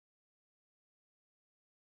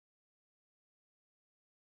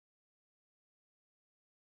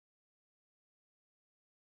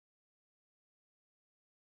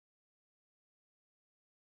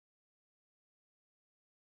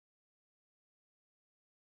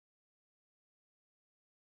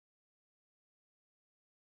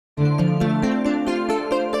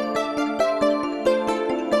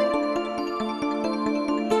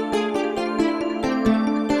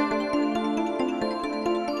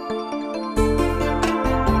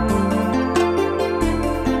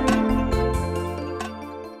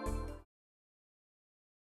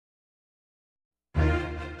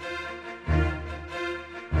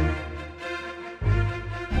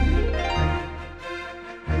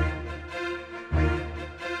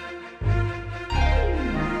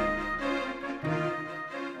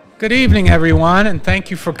Good evening, everyone, and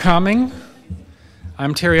thank you for coming.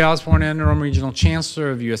 I'm Terry Osborne, Interim Regional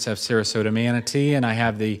Chancellor of USF Sarasota Manatee, and I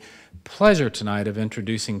have the pleasure tonight of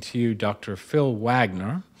introducing to you Dr. Phil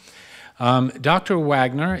Wagner. Dr.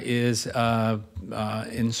 Wagner is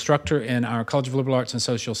instructor in our College of Liberal Arts and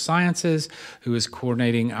Social Sciences, who is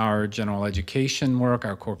coordinating our general education work,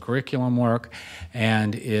 our core curriculum work,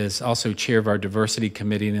 and is also chair of our diversity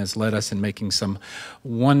committee and has led us in making some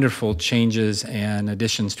wonderful changes and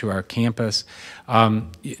additions to our campus.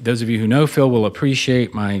 Those of you who know Phil will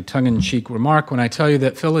appreciate my tongue-in-cheek remark when I tell you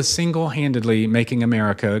that Phil is single-handedly making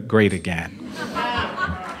America great again.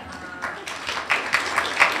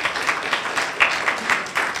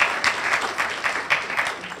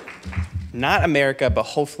 Not America, but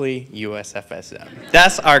hopefully USFSM.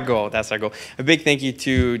 That's our goal. That's our goal. A big thank you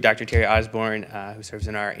to Dr. Terry Osborne, who serves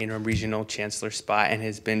in our interim regional chancellor spot and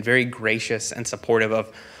has been very gracious and supportive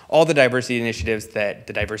of all the diversity initiatives that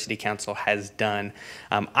the Diversity Council has done.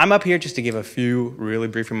 I'm up here just to give a few really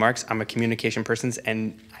brief remarks. I'm a communication person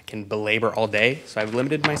and I can belabor all day, so I've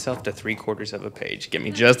limited myself to 3/4 of a page. Give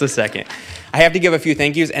me just a second. I have to give a few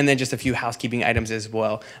thank yous and then just a few housekeeping items as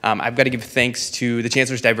well. I've got to give thanks to the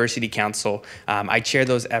Chancellor's Diversity Council. I chair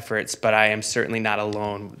those efforts, but I am certainly not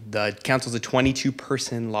alone. The council is a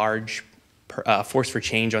 22-person large force for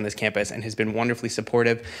change on this campus and has been wonderfully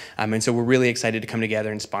supportive. And so we're really excited to come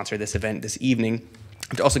together and sponsor this event this evening.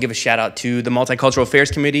 To also give a shout out to the Multicultural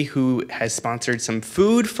Affairs Committee, who has sponsored some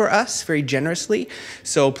food for us very generously.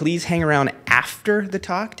 So please hang around after the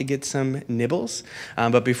talk to get some nibbles.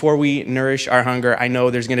 But before we nourish our hunger, I know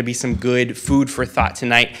there's going to be some good food for thought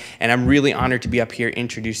tonight, and I'm really honored to be up here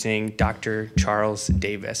introducing Dr. Charles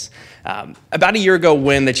Davis. About a year ago,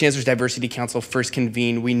 when the Chancellor's Diversity Council first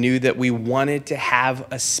convened, we knew that we wanted to have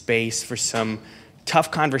a space for some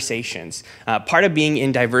tough conversations. Part of being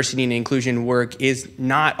in diversity and inclusion work is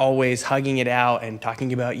not always hugging it out and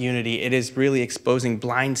talking about unity. It is really exposing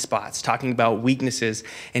blind spots, talking about weaknesses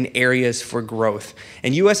and areas for growth.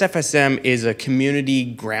 And USFSM is a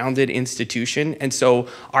community-grounded institution, and so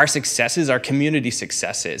our successes are community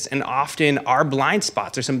successes, and often our blind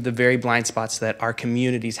spots are some of the very blind spots that our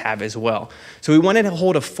communities have as well. So we wanted to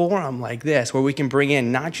hold a forum like this where we can bring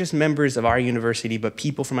in not just members of our university, but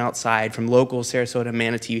people from outside, from local Sarasota,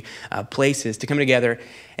 Manatee places to come together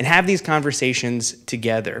and have these conversations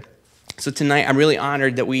together. So tonight, I'm really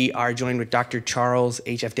honored that we are joined with Dr. Charles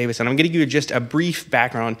H.F. Davis, and I'm going to give you just a brief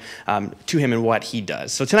background to him and what he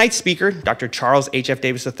does. So tonight's speaker, Dr. Charles H.F.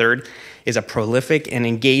 Davis III, is a prolific and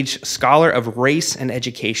engaged scholar of race and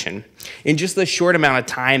education. In just the short amount of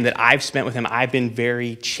time that I've spent with him, I've been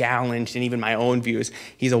very challenged in even my own views.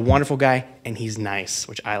 He's a wonderful guy, and he's nice,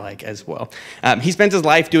 which I like as well. He spends his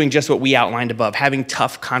life doing just what we outlined above, having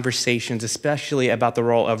tough conversations, especially about the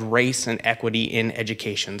role of race and equity in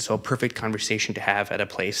education. So a perfect conversation to have at a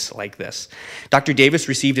place like this. Dr. Davis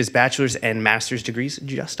received his bachelor's and master's degrees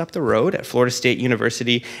just up the road at Florida State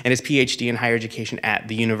University and his PhD in higher education at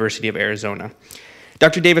the University of Arizona.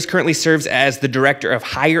 Dr. Davis currently serves as the Director of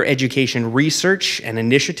Higher Education Research and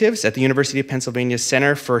Initiatives at the University of Pennsylvania's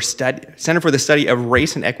Center for the Study of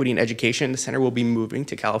Race and Equity in Education. The center will be moving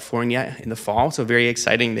to California in the fall, so very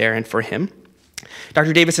exciting there and for him.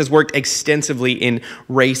 Dr. Davis has worked extensively in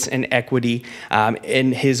race and equity,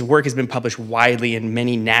 and his work has been published widely in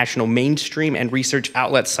many national mainstream and research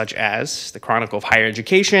outlets such as the Chronicle of Higher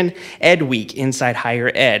Education, Ed Week, Inside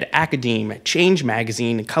Higher Ed, Academe, Change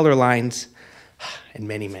Magazine, Color Lines, and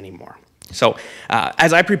many, many more. So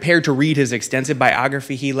as I prepared to read his extensive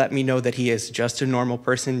biography, he let me know that he is just a normal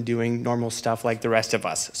person doing normal stuff like the rest of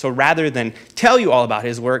us. So rather than tell you all about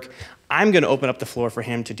his work, I'm going to open up the floor for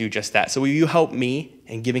him to do just that. So will you help me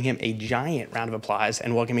in giving him a giant round of applause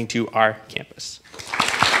and welcoming to our campus?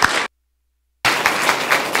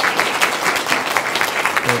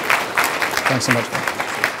 Great. Thanks so much.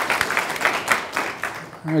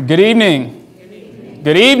 Good evening.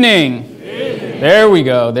 Good evening. There we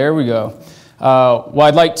go. There we go. Well,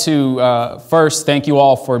 I'd like to first thank you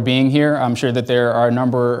all for being here. I'm sure that there are a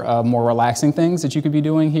number of more relaxing things that you could be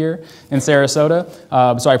doing here in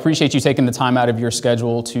Sarasota. So I appreciate you taking the time out of your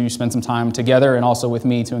schedule to spend some time together and also with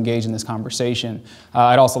me to engage in this conversation.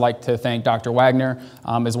 I'd also like to thank Dr. Wagner,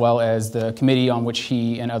 as well as the committee on which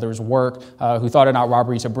he and others work, who thought it not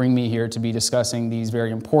robbery to bring me here to be discussing these very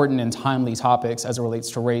important and timely topics as it relates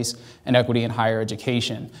to race and equity in higher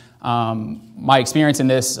education. My experience in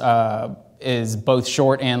this is both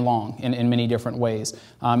short and long in many different ways.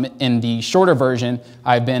 In the shorter version,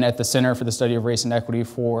 I've been at the Center for the Study of Race and Equity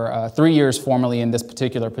for 3 years formally in this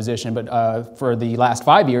particular position, but for the last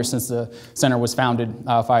 5 years since the center was founded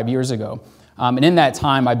 5 years ago. And in that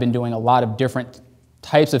time, I've been doing a lot of different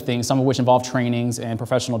types of things, some of which involve trainings and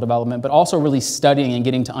professional development, but also really studying and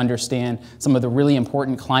getting to understand some of the really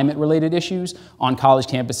important climate-related issues on college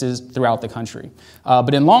campuses throughout the country.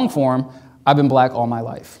 But in long form, I've been Black all my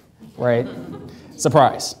life, right?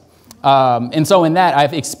 Surprise. And so in that,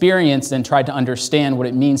 I've experienced and tried to understand what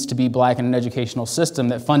it means to be Black in an educational system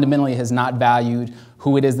that fundamentally has not valued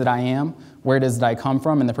who it is that I am, where it is that I come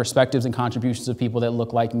from, and the perspectives and contributions of people that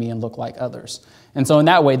look like me and look like others. And so in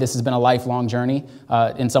that way, this has been a lifelong journey.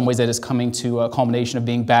 In some ways, that is coming to a culmination of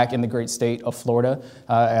being back in the great state of Florida.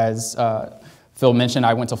 As Phil mentioned,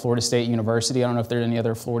 I went to Florida State University. I don't know if there are any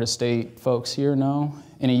other Florida State folks here, no?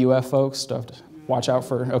 Any UF folks? Stuff to watch out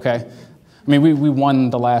for, okay. I mean, we won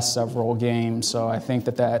the last several games, so I think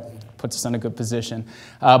that puts us in a good position.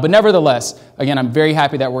 But nevertheless, again, I'm very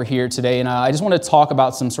happy that we're here today, and I just want to talk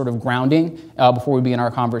about some sort of grounding before we begin our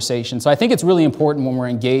conversation. So I think it's really important when we're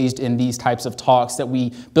engaged in these types of talks that we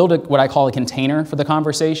build what I call a container for the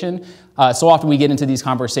conversation. So often we get into these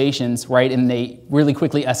conversations, right, and they really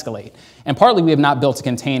quickly escalate. And partly we have not built a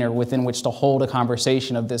container within which to hold a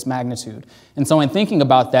conversation of this magnitude. And so in thinking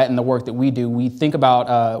about that and the work that we do, we think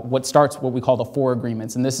about what we call the 4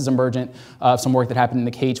 agreements. And this is emergent of some work that happened in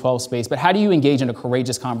the K-12 space. But how do you engage in a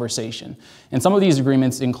courageous conversation? And some of these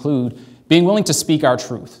agreements include being willing to speak our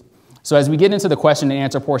truth. So as we get into the question and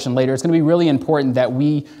answer portion later, it's going to be really important that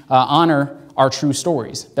we honor our true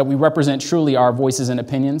stories, that we represent truly our voices and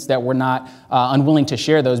opinions, that we're not unwilling to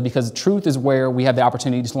share those, because truth is where we have the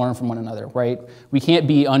opportunity to learn from one another, right? We can't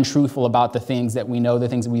be untruthful about the things that we know, the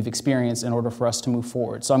things that we've experienced in order for us to move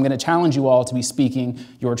forward. So I'm going to challenge you all to be speaking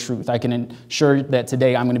your truth. I can ensure that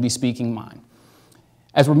today I'm going to be speaking mine.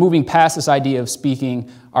 As we're moving past this idea of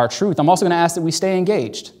speaking our truth, I'm also going to ask that we stay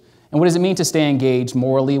engaged. And what does it mean to stay engaged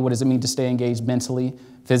morally? What does it mean to stay engaged mentally,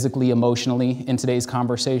 physically, emotionally in today's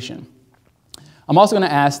conversation? I'm also going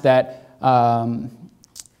to ask that,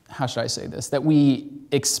 how should I say this, that we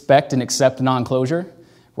expect and accept non-closure,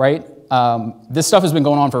 right? This stuff has been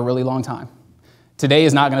going on for a really long time. Today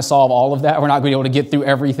is not going to solve all of that. We're not going to be able to get through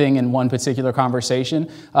everything in one particular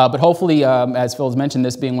conversation. But hopefully, as Phil's mentioned,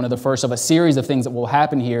 this being one of the first of a series of things that will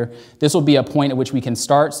happen here, this will be a point at which we can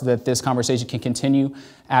start so that this conversation can continue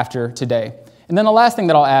after today. And then the last thing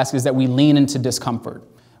that I'll ask is that we lean into discomfort.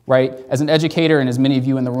 Right? As an educator, and as many of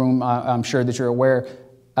you in the room, I'm sure that you're aware,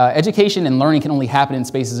 education and learning can only happen in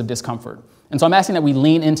spaces of discomfort. And so I'm asking that we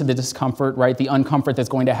lean into the discomfort, right? The uncomfort that's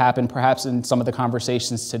going to happen perhaps in some of the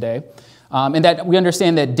conversations today. And that we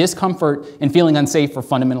understand that discomfort and feeling unsafe are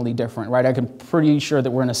fundamentally different, right? I'm pretty sure that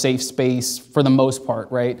we're in a safe space for the most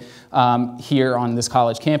part, right? Here on this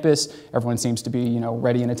college campus, everyone seems to be,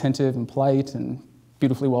 ready and attentive and polite and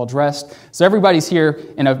beautifully well dressed. So everybody's here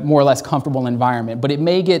in a more or less comfortable environment, but it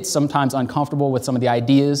may get sometimes uncomfortable with some of the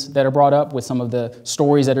ideas that are brought up, with some of the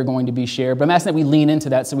stories that are going to be shared. But I'm asking that we lean into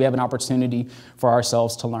that so we have an opportunity for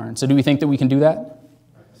ourselves to learn. So do we think that we can do that?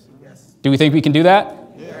 Yes. Do we think we can do that?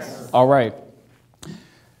 Yes. All right.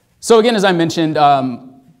 So again, as I mentioned,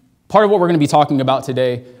 part of what we're going to be talking about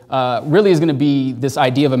today really is going to be this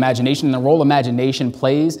idea of imagination and the role imagination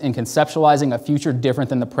plays in conceptualizing a future different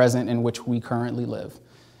than the present in which we currently live.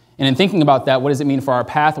 And in thinking about that, what does it mean for our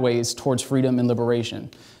pathways towards freedom and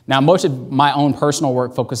liberation? Now, most of my own personal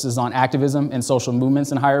work focuses on activism and social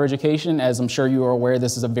movements in higher education. As I'm sure you are aware,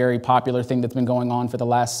 this is a very popular thing that's been going on for the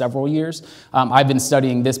last several years. I've been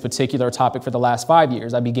studying this particular topic for the last 5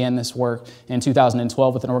 years. I began this work in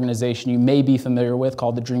 2012 with an organization you may be familiar with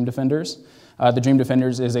called the Dream Defenders. The Dream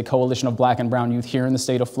Defenders is a coalition of Black and brown youth here in the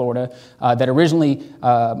state of Florida that originally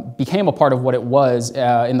became a part of what it was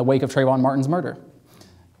in the wake of Trayvon Martin's murder.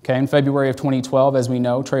 Okay, in February of 2012, as we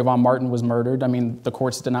know, Trayvon Martin was murdered. I mean, the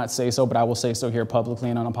courts did not say so, but I will say so here publicly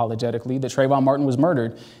and unapologetically, that Trayvon Martin was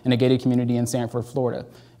murdered in a gated community in Sanford, Florida.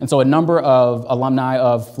 And so a number of alumni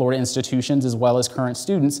of Florida institutions, as well as current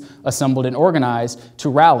students, assembled and organized to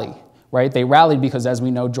rally. Right? They rallied because, as we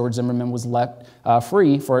know, George Zimmerman was left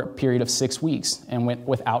free for a period of 6 weeks and went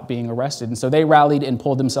without being arrested. And so they rallied and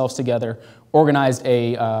pulled themselves together, organized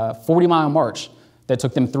a 40-mile march that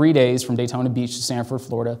took them 3 days from Daytona Beach to Sanford,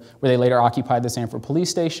 Florida, where they later occupied the Sanford police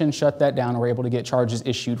station, shut that down, and were able to get charges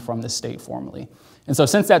issued from the state formally. And so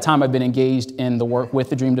since that time, I've been engaged in the work with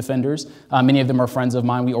the Dream Defenders. Many of them are friends of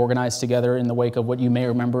mine. We organized together in the wake of what you may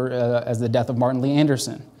remember as the death of Martin Lee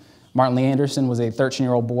Anderson. Martin Lee Anderson was a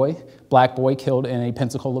 13-year-old boy, black boy, killed in a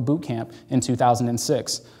Pensacola boot camp in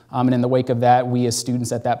 2006. And in the wake of that, we as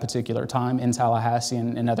students at that particular time in Tallahassee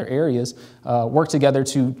and other areas worked together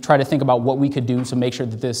to try to think about what we could do to make sure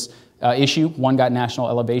that this issue, one, got national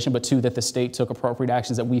elevation, but two, that the state took appropriate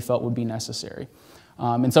actions that we felt would be necessary.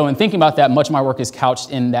 And so in thinking about that, much of my work is couched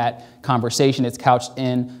in that conversation. It's couched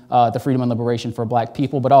in the freedom and liberation for Black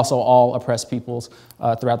people, but also all oppressed peoples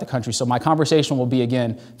throughout the country. So my conversation will be,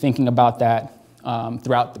 again, thinking about that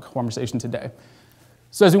throughout the conversation today.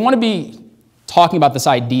 So as we want to be talking about this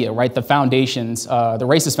idea, right, the foundations, the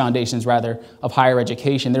racist foundations, rather, of higher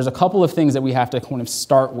education, there's a couple of things that we have to kind of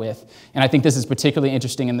start with. And I think this is particularly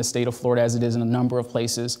interesting in the state of Florida, as it is in a number of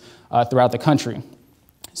places throughout the country.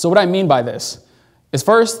 So what I mean by this is,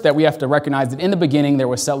 first, that we have to recognize that in the beginning there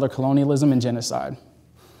was settler colonialism and genocide.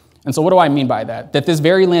 And so what do I mean by that? That this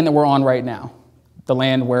very land that we're on right now, the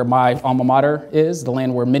land where my alma mater is, the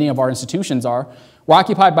land where many of our institutions are, were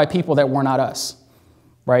occupied by people that were not us,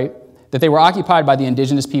 right? That they were occupied by the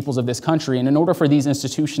indigenous peoples of this country, and in order for these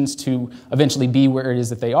institutions to eventually be where it is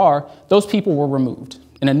that they are, those people were removed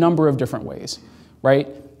in a number of different ways, right?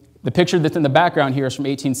 The picture that's in the background here is from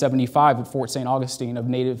 1875 at Fort St. Augustine of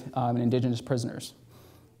Native and indigenous prisoners.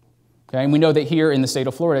 Okay, and we know that here in the state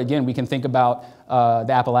of Florida, again, we can think about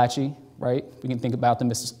the Appalachee, right? We can think about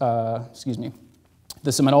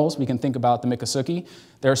the Seminoles. We can think about the Miccosukee.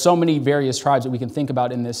 There are so many various tribes that we can think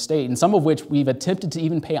about in this state, and some of which we've attempted to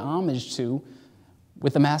even pay homage to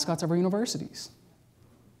with the mascots of our universities,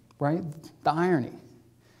 right? The irony.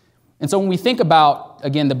 And so when we think about,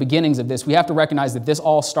 again, the beginnings of this, we have to recognize that this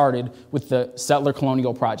all started with the settler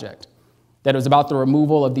colonial project, that it was about the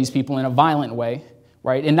removal of these people in a violent way,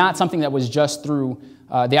 right? And not something that was just through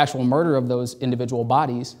the actual murder of those individual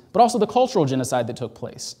bodies, but also the cultural genocide that took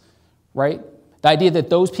place, right? The idea that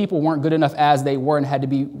those people weren't good enough as they were and had to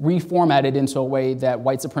be reformatted into a way that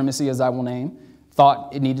white supremacy, as I will name,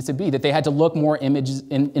 thought it needed to be, that they had to look more images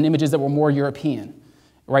in images that were more European,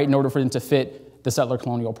 right, in order for them to fit the settler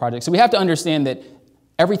colonial project. So we have to understand that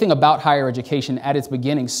everything about higher education at its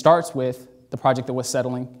beginning starts with the project that was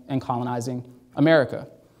settling and colonizing America.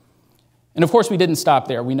 And of course, we didn't stop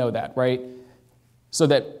there. We know that, right? So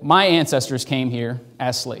that my ancestors came here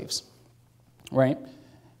as slaves, right?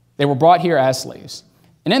 They were brought here as slaves.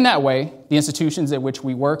 And in that way, the institutions at which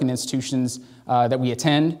we work and the institutions that we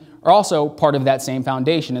attend are also part of that same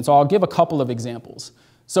foundation. And so I'll give a couple of examples.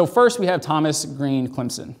 So first, we have Thomas Green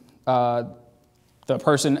Clemson, the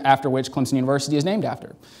person after which Clemson University is named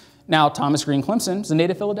after. Now, Thomas Green Clemson is a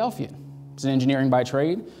native Philadelphian. He's an engineering by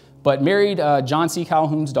trade, but married John C.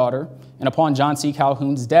 Calhoun's daughter, and upon John C.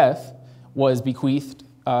 Calhoun's death, was bequeathed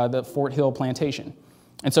the Fort Hill plantation.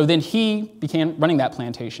 And so then he began running that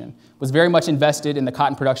plantation, was very much invested in the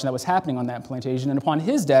cotton production that was happening on that plantation, and upon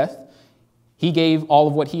his death, he gave all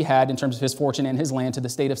of what he had in terms of his fortune and his land to the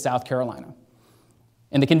state of South Carolina.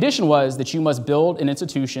 And the condition was that you must build an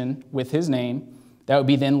institution with his name that would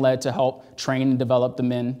be then led to help train and develop the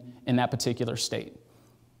men in that particular state.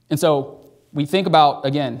 And so we think about,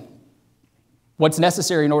 again, what's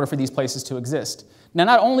necessary in order for these places to exist. Now,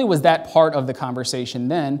 not only was that part of the conversation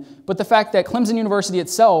then, but the fact that Clemson University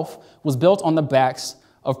itself was built on the backs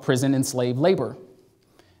of prison and slave labor.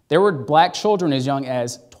 There were Black children as young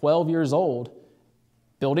as 12 years old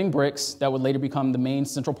building bricks that would later become the main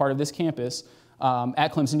central part of this campus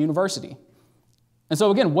at Clemson University. And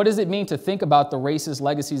so again, what does it mean to think about the racist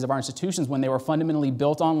legacies of our institutions when they were fundamentally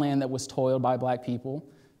built on land that was toiled by Black people,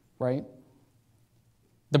 right?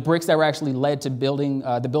 The bricks that were actually led to building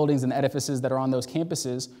the buildings and edifices that are on those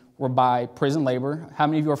campuses were by prison labor. How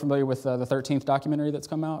many of you are familiar with the 13th documentary that's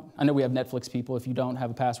come out? I know we have Netflix people. If you don't have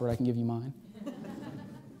a password, I can give you mine.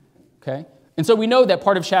 Okay? And so we know that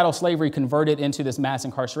part of chattel slavery converted into this mass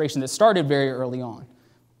incarceration that started very early on,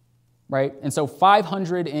 right? And so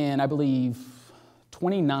 500 and, I believe,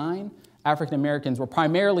 29 African Americans were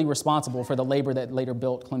primarily responsible for the labor that later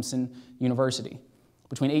built Clemson University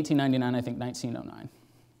between 1899 and I think 1909.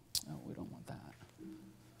 Oh, we don't want that.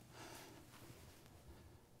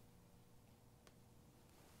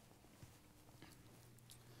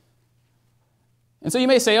 And so you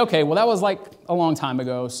may say, okay, well, that was like a long time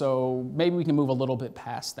ago, so maybe we can move a little bit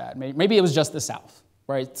past that. Maybe it was just the South,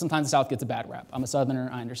 right? Sometimes the South gets a bad rap. I'm a Southerner,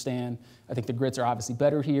 I understand. I think the grits are obviously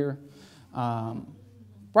better here.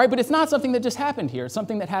 Right, but it's not something that just happened here. It's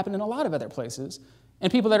something that happened in a lot of other places, and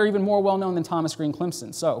people that are even more well-known than Thomas Green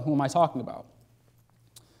Clemson. So who am I talking about?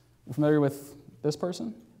 You familiar with this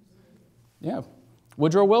person? Yeah.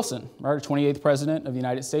 Woodrow Wilson, right, 28th president of the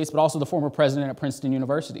United States, but also the former president at Princeton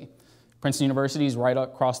University. Princeton University is right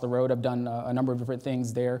across the road. I've done a number of different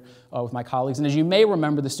things there with my colleagues. And as you may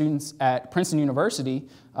remember, the students at Princeton University,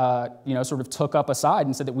 sort of took up a side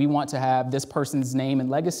and said that we want to have this person's name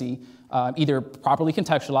and legacy either properly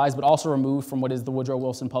contextualized, but also removed from what is the Woodrow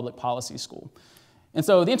Wilson Public Policy School. And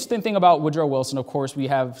so the interesting thing about Woodrow Wilson, of course, we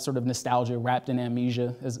have sort of nostalgia wrapped in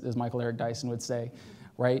amnesia, as Michael Eric Dyson would say,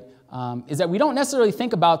 right, is that we don't necessarily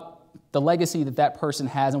think about the legacy that that person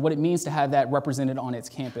has and what it means to have that represented on its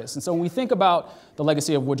campus. And so when we think about the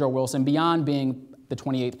legacy of Woodrow Wilson beyond being the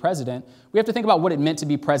 28th president, we have to think about what it meant to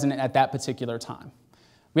be president at that particular time.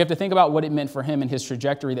 We have to think about what it meant for him and his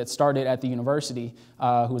trajectory that started at the university,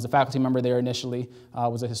 who was a faculty member there initially,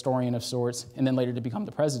 was a historian of sorts, and then later to become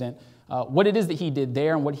the president. What it is that he did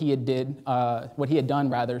there and what he had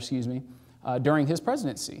done during his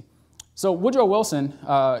presidency. So Woodrow Wilson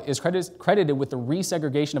is credited with the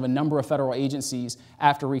resegregation of a number of federal agencies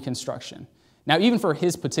after Reconstruction. Now, even for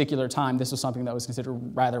his particular time, this was something that was considered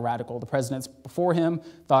rather radical. The presidents before him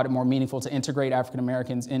thought it more meaningful to integrate African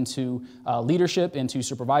Americans into leadership, into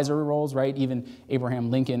supervisory roles, right? Even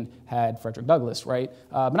Abraham Lincoln had Frederick Douglass, right?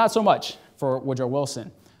 But not so much for Woodrow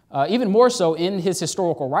Wilson. Even more so in his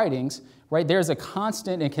historical writings, right? There's a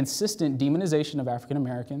constant and consistent demonization of African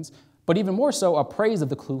Americans, but even more so a praise of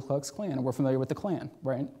the Ku Klux Klan. And we're familiar with the Klan,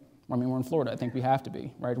 right? I mean, we're in Florida. I think we have to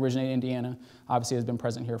be, right? Originated in Indiana, obviously has been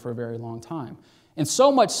present here for a very long time. And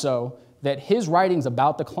so much so that his writings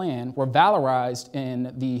about the Klan were valorized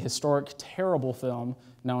in the historic, terrible film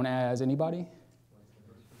known as, anybody?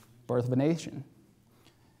 Birth of a Nation.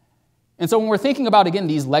 And so when we're thinking about, again,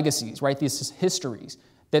 these legacies, right, these histories,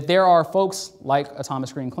 that there are folks like a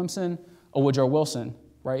Thomas Green Clemson, a Woodrow Wilson,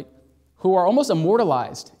 right, who are almost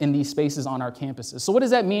immortalized in these spaces on our campuses. So what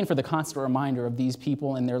does that mean for the constant reminder of these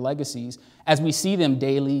people and their legacies as we see them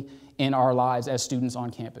daily in our lives as students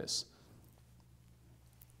on campus?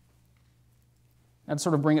 Now to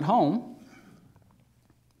sort of bring it home,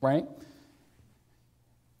 right?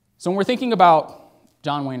 So when we're thinking about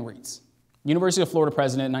John Wayne Reeds, University of Florida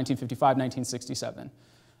president, 1955, 1967,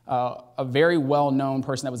 a very well-known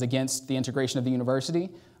person that was against the integration of the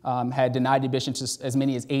university, had denied admission to as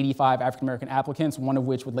many as 85 African-American applicants, one of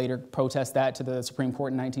which would later protest that to the Supreme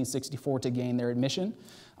Court in 1964 to gain their admission,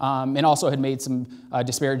 and also had made some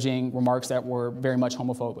disparaging remarks that were very much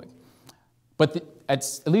homophobic. But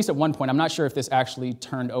at least at one point, I'm not sure if this actually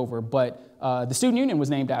turned over, but the Student Union was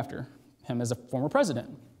named after him as a former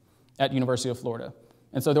president at University of Florida.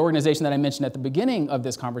 And so the organization that I mentioned at the beginning of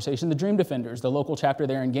this conversation, the Dream Defenders, the local chapter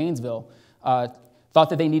there in Gainesville, thought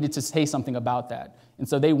that they needed to say something about that. And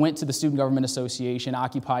so they went to the Student Government Association,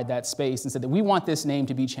 occupied that space, and said that we want this name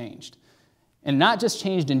to be changed. And not just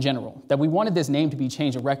changed in general, that we wanted this name to be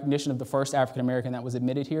changed in recognition of the first African American that was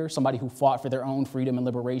admitted here, somebody who fought for their own freedom and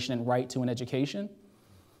liberation and right to an education.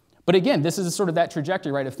 But again, this is sort of that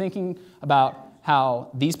trajectory, right, of thinking about how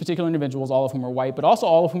these particular individuals, all of whom are white, but also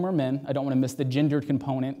all of whom are men, I don't want to miss the gendered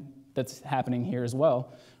component that's happening here as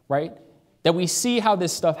well, right? That we see how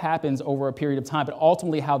this stuff happens over a period of time, but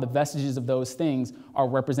ultimately how the vestiges of those things are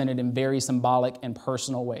represented in very symbolic and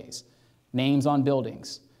personal ways. Names on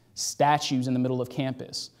buildings, statues in the middle of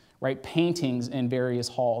campus, right? Paintings in various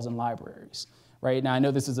halls and libraries, right? Now, I know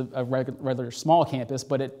this is a rather small campus,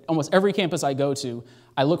 but at almost every campus I go to,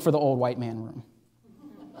 I look for the old white man room.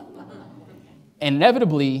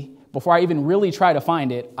 Inevitably, before I even really try to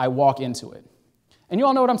find it, I walk into it. And you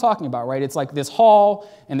all know what I'm talking about, right? It's like this hall,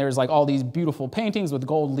 and there's like all these beautiful paintings with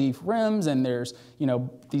gold leaf rims, and there's, you know,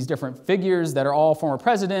 these different figures that are all former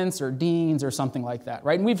presidents or deans or something like that,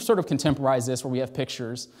 right? And we've sort of contemporized this where we have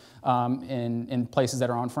pictures in places that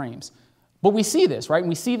are on frames. But we see this, right? And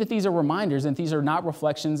we see that these are reminders, and these are not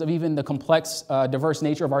reflections of even the complex, diverse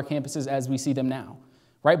nature of our campuses as we see them now,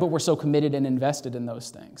 right? But we're so committed and invested in those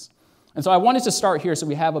things. And so I wanted to start here so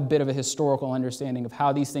we have a bit of a historical understanding of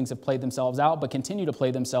how these things have played themselves out, but continue to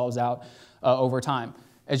play themselves out over time.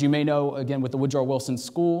 As you may know, again, with the Woodrow Wilson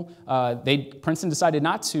School, Princeton decided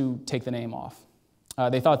not to take the name off.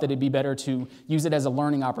 They thought that it'd be better to use it as a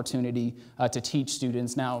learning opportunity to teach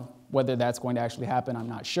students. Now, whether that's going to actually happen, I'm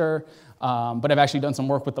not sure. But I've actually done some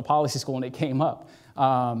work with the policy school, and it came up.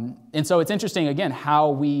 And so it's interesting, again, how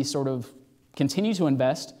we sort of continue to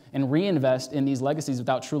invest and reinvest in these legacies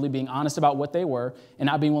without truly being honest about what they were and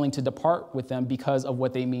not being willing to depart with them because of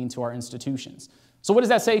what they mean to our institutions. So what does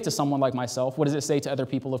that say to someone like myself? What does it say to other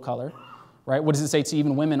people of color, right? What does it say to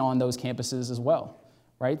even women on those campuses as well,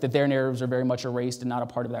 right? That their narratives are very much erased and not a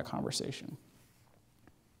part of that conversation.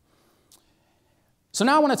 So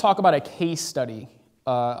now I want to talk about a case study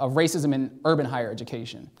of racism in urban higher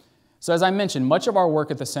education. So as I mentioned, much of our work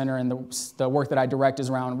at the center and the work that I direct is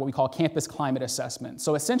around what we call campus climate assessment.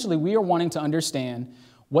 So essentially, we are wanting to understand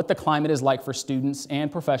what the climate is like for students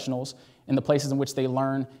and professionals in the places in which they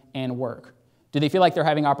learn and work. Do they feel like they're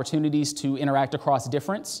having opportunities to interact across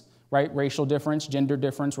difference, right? Racial difference, gender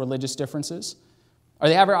difference, religious differences? Are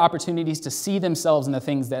they having opportunities to see themselves in the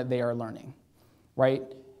things that they are learning, right?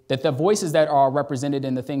 That the voices that are represented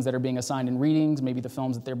in the things that are being assigned in readings, maybe the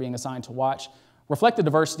films that they're being assigned to watch, reflect the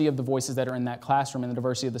diversity of the voices that are in that classroom and the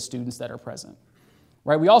diversity of the students that are present.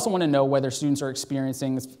 Right? We also want to know whether students are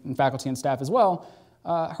experiencing, and faculty and staff as well,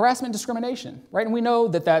 harassment and discrimination, right? And we know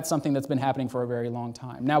that that's something that's been happening for a very long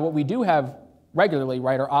time. Now, what we do have regularly,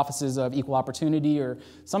 right, are offices of equal opportunity or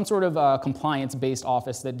some sort of compliance-based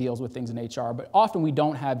office that deals with things in HR, but often we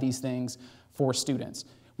don't have these things for students.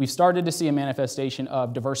 We've started to see a manifestation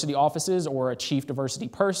of diversity offices or a chief diversity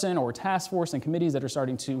person or task force and committees that are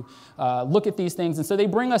starting to look at these things. And so they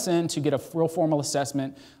bring us in to get a real formal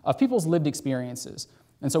assessment of people's lived experiences.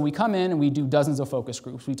 And so we come in and we do dozens of focus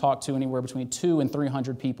groups. We talk to anywhere between 200 and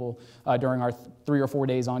 300 people during our 3 or 4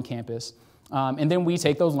 days on campus. And then we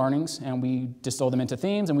take those learnings and we distill them into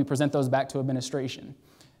themes and we present those back to administration.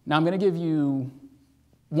 Now I'm going to give you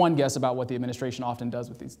one guess about what the administration often does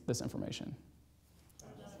with this information.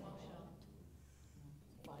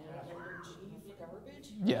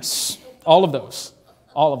 Yes, all of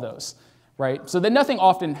those, right? So that nothing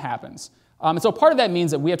often happens. And so part of that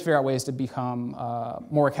means that we have to figure out ways to become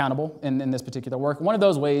more accountable in this particular work. One of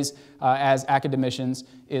those ways as academicians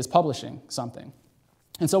is publishing something.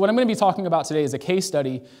 And so what I'm going to be talking about today is a case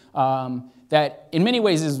study that in many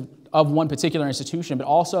ways is of one particular institution, but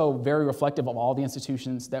also very reflective of all the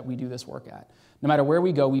institutions that we do this work at. No matter where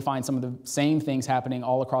we go, we find some of the same things happening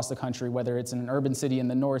all across the country, whether it's in an urban city in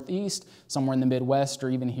the Northeast, somewhere in the Midwest, or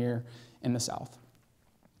even here in the South.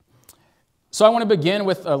 So I want to begin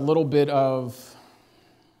with a little bit of,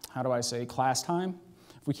 class time,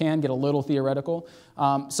 if we can, get a little theoretical.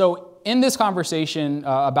 So in this conversation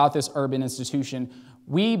about this urban institution,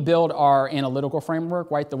 we build our analytical framework,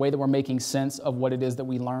 right, the way that we're making sense of what it is that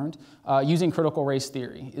we learned, using critical race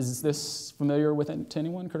theory. Is this familiar to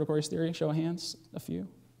anyone, critical race theory? Show of hands, a few?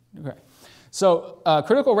 Okay. So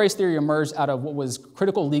critical race theory emerged out of what was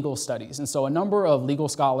critical legal studies. And so a number of legal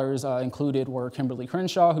scholars included were Kimberly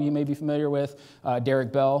Crenshaw, who you may be familiar with,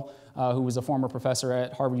 Derek Bell, who was a former professor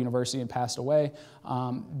at Harvard University and passed away.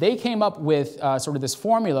 They came up with sort of this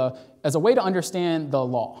formula as a way to understand the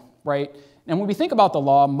law, right? And when we think about the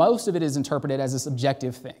law, most of it is interpreted as a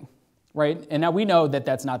subjective thing, right? And now we know that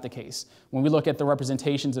that's not the case. When we look at the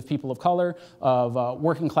representations of people of color, of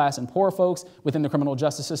working class and poor folks within the criminal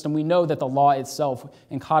justice system, we know that the law itself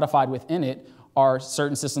and codified within it are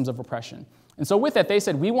certain systems of oppression. And so with that, they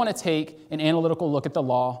said, we want to take an analytical look at the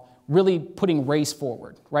law, really putting race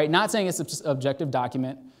forward, right? Not saying it's an objective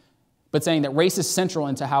document, but saying that race is central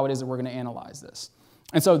into how it is that we're going to analyze this.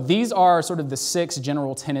 And so these are sort of the 6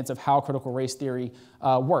 general tenets of how critical race theory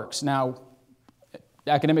works. Now,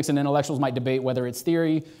 academics and intellectuals might debate whether it's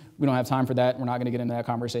theory. We don't have time for that. We're not going to get into that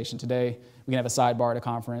conversation today. We can have a sidebar at a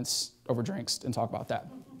conference over drinks and talk about that.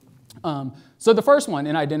 So the first one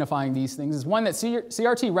in identifying these things is one that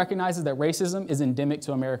CRT recognizes that racism is endemic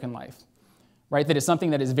to American life, right? That it's something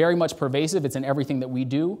that is very much pervasive. It's in everything that we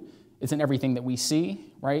do. It's in everything that we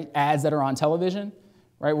see, right? Ads that are on television.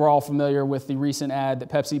 Right, we're all familiar with the recent ad that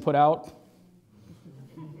Pepsi put out,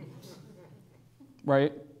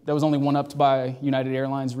 right? That was only one-upped by United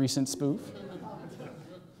Airlines' recent spoof,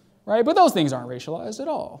 right? But those things aren't racialized at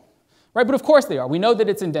all, right? But of course they are. We know that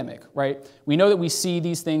it's endemic, right? We know that we see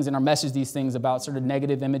these things and are messaged these things about sort of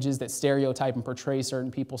negative images that stereotype and portray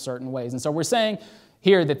certain people certain ways. And so we're saying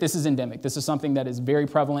here that this is endemic. This is something that is very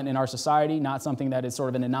prevalent in our society, not something that is sort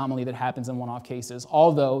of an anomaly that happens in one-off cases,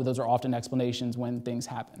 although those are often explanations when things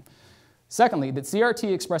happen. Secondly, that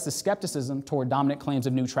CRT expresses skepticism toward dominant claims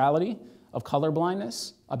of neutrality, of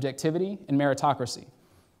colorblindness, objectivity, and meritocracy.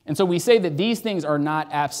 And so we say that these things are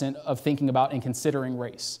not absent of thinking about and considering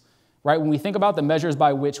race, right? When we think about the measures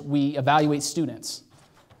by which we evaluate students,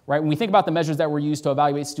 right? When we think about the measures that were used to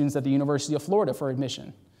evaluate students at the University of Florida for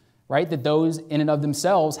admission, right, that those in and of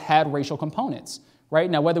themselves had racial components, right?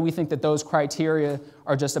 Now, whether we think that those criteria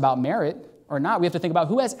are just about merit or not, we have to think about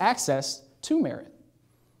who has access to merit,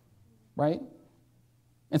 right?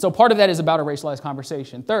 And so part of that is about a racialized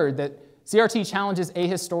conversation. Third, that CRT challenges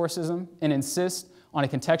ahistoricism and insists on a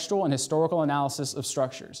contextual and historical analysis of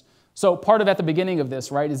structures. So part of at the beginning of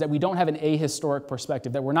this, right, is that we don't have an ahistoric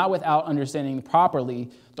perspective, that we're not without understanding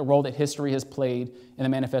properly the role that history has played in the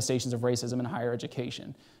manifestations of racism in higher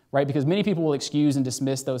education. Right? Because many people will excuse and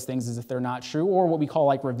dismiss those things as if they're not true, or what we call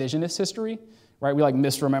like revisionist history, right? We like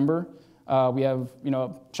misremember. We have,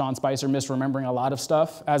 Sean Spicer misremembering a lot of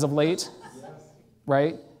stuff as of late,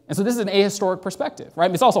 right? And so this is an ahistoric perspective,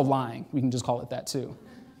 right? It's also lying. We can just call it that too.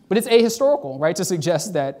 But it's ahistorical, right, to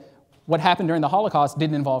suggest that what happened during the Holocaust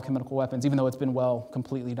didn't involve chemical weapons, even though it's been well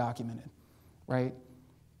completely documented, right?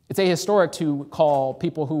 It's ahistoric to call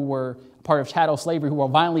people who were part of chattel slavery, who were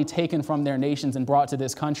violently taken from their nations and brought to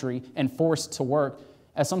this country and forced to work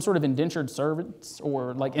as some sort of indentured servants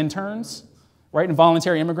or like interns, right?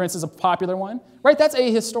 Involuntary immigrants is a popular one, right? That's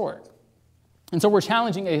ahistoric. And so we're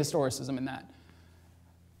challenging ahistoricism in that.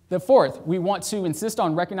 The fourth, we want to insist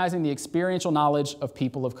on recognizing the experiential knowledge of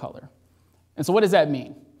people of color. And so what does that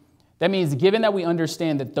mean? That means given that we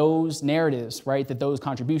understand that those narratives, right, that those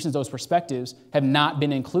contributions, those perspectives have not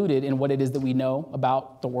been included in what it is that we know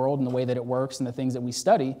about the world and the way that it works and the things that we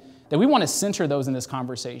study, that we want to center those in this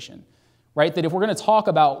conversation, right? That if we're going to talk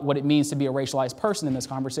about what it means to be a racialized person in this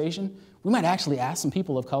conversation, we might actually ask some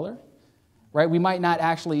people of color, right? We might not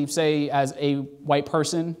actually say as a white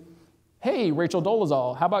person, hey, Rachel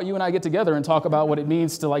Dolezal, how about you and I get together and talk about what it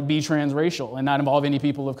means to like be transracial and not involve any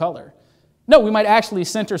people of color? No, we might actually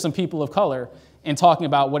center some people of color in talking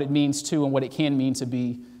about what it means to and what it can mean to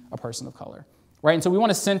be a person of color, right? And so we want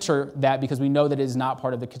to center that because we know that it is not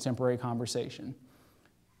part of the contemporary conversation.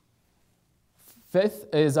 Fifth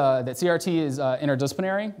is that CRT is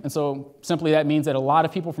interdisciplinary, and so simply that means that a lot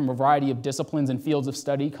of people from a variety of disciplines and fields of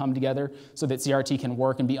study come together so that CRT can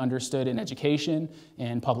work and be understood in education,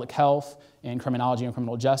 in public health, in criminology and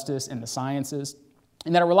criminal justice, in the sciences,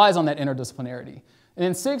 and that it relies on that interdisciplinarity. And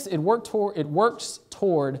then six, it works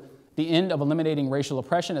toward the end of eliminating racial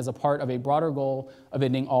oppression as a part of a broader goal of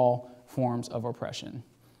ending all forms of oppression,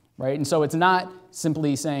 right? And so it's not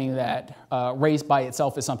simply saying that race by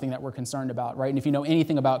itself is something that we're concerned about, right? And if you know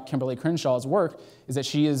anything about Kimberly Crenshaw's work, is that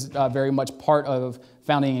she is very much part of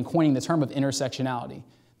founding and coining the term of intersectionality.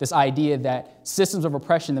 This idea that systems of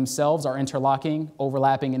oppression themselves are interlocking,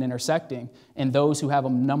 overlapping, and intersecting, and those who have a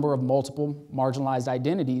number of multiple marginalized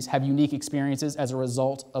identities have unique experiences as a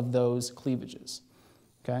result of those cleavages,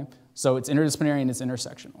 okay? So it's interdisciplinary and it's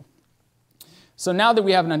intersectional. So now that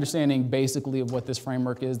we have an understanding basically of what this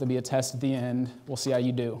framework is, there'll be a test at the end. We'll see how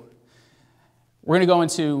you do. We're going to go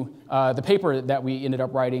into the paper that we ended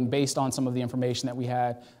up writing based on some of the information that we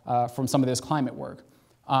had from some of this climate work.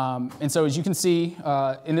 And so as you can see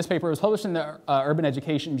in this paper, it was published in the Urban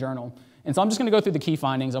Education Journal. And so I'm just going to go through the key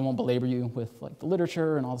findings. I won't belabor you with like the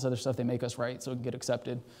literature and all this other stuff they make us write so it can get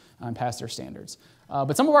accepted and pass their standards.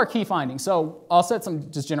 But some of our key findings. So I'll set some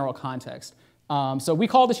just general context. So we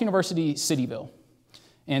call this university Cityville.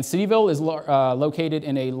 And Cityville is located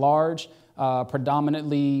in a large,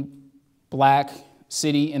 predominantly black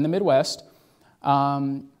city in the Midwest.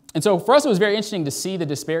 And so for us, it was very interesting to see the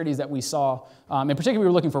disparities that we saw. In particular, we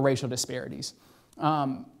were looking for racial disparities.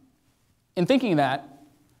 In thinking that,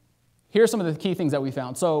 here are some of the key things that we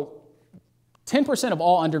found. So 10% of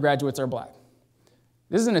all undergraduates are black.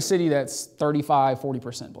 This is in a city that's 35,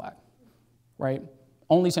 40% black, right?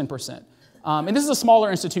 Only 10%. And this is a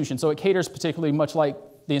smaller institution, so it caters particularly much like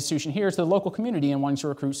the institution here to the local community and wanting to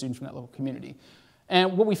recruit students from that local community.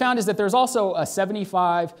 And what we found is that there's also a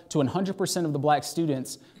 75 to 100% of the black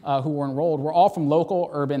students who were enrolled were all from local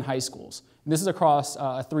urban high schools. And this is across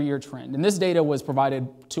a 3-year trend. And this data was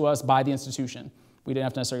provided to us by the institution. We didn't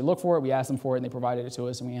have to necessarily look for it. We asked them for it, and they provided it to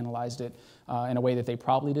us, and we analyzed it in a way that they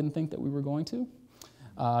probably didn't think that we were going to.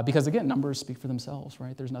 Because, again, numbers speak for themselves,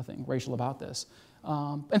 right? There's nothing racial about this.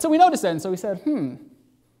 And so we noticed that, and so we said,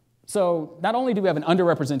 So not only do we have an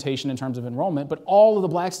underrepresentation in terms of enrollment, but all of the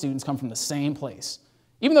black students come from the same place,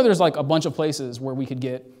 even though there's like a bunch of places where we could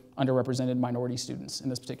get underrepresented minority students in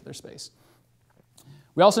this particular space.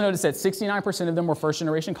 We also noticed that 69% of them were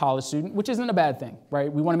first-generation college students, which isn't a bad thing,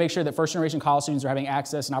 right? We want to make sure that first-generation college students are having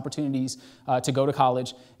access and opportunities to go to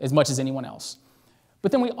college as much as anyone else.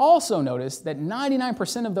 But then we also noticed that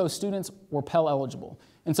 99% of those students were Pell eligible.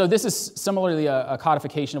 And so this is similarly a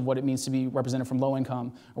codification of what it means to be represented from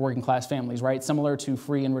low-income or working-class families, right? Similar to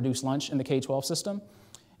free and reduced lunch in the K-12 system.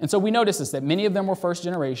 And so we noticed this, that many of them were first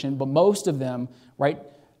generation, but most of them, right,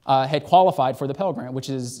 had qualified for the Pell Grant, which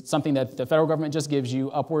is something that the federal government just gives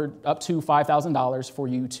you up to $5,000 for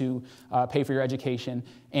you to pay for your education,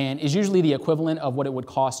 and is usually the equivalent of what it would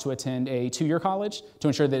cost to attend a 2-year college to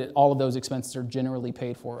ensure that all of those expenses are generally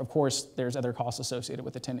paid for. Of course, there's other costs associated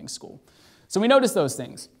with attending school. So we noticed those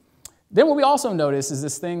things. Then what we also noticed is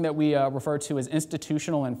this thing that we refer to as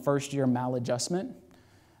institutional and first-year maladjustment.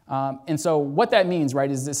 And so what that means, right,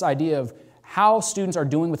 is this idea of how students are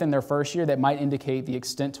doing within their first year that might indicate the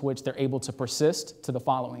extent to which they're able to persist to the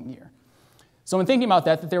following year. So in thinking about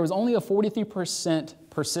that there was only a 43%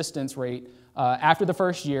 persistence rate after the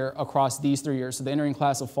first year across these 3 years, so the entering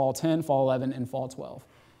class of Fall 10, Fall 11, and Fall 12.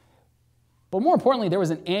 But more importantly, there was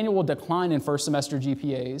an annual decline in first semester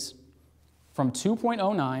GPAs from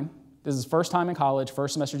 2.09, this is first time in college,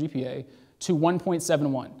 first semester GPA, to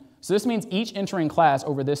 1.71. So this means each entering class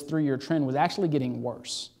over this 3-year trend was actually getting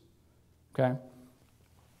worse. Okay?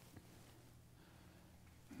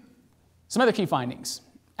 Some other key findings.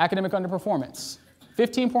 Academic underperformance.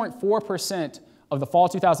 15.4% of the fall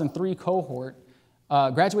 2003 cohort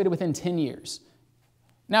graduated within 10 years.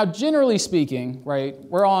 Now, generally speaking, right,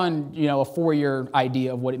 we're on, a 4-year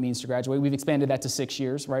idea of what it means to graduate. We've expanded that to 6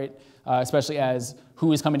 years, right, especially as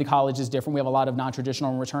who is coming to college is different. We have a lot of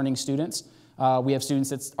non-traditional and returning students. We have students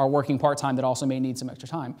that are working part-time that also may need some extra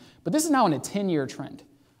time. But this is now in a 10-year trend.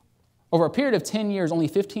 Over a period of 10 years, only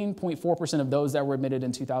 15.4% of those that were admitted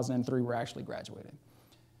in 2003 were actually graduated.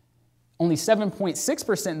 Only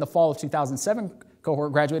 7.6% in the fall of 2007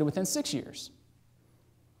 cohort graduated within 6 years.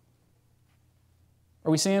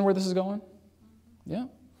 Are we seeing where this is going? Yeah.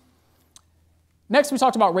 Next, we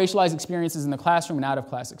talked about racialized experiences in the classroom and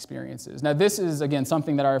out-of-class experiences. Now, this is, again,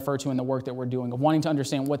 something that I refer to in the work that we're doing, of wanting to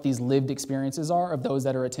understand what these lived experiences are of those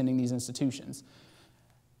that are attending these institutions.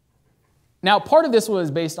 Now, part of this was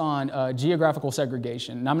based on geographical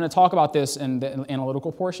segregation. And I'm going to talk about this in the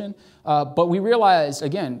analytical portion. But we realized,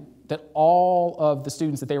 again, that all of the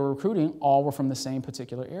students that they were recruiting all were from the same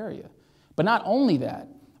particular area. But not only that,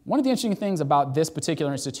 one of the interesting things about this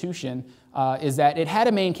particular institution is that it had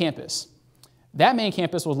a main campus. That main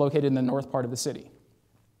campus was located in the north part of the city.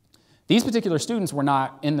 These particular students were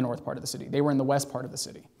not in the north part of the city. They were in the west part of the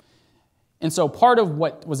city. And so part of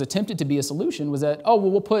what was attempted to be a solution was that,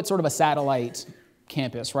 we'll put sort of a satellite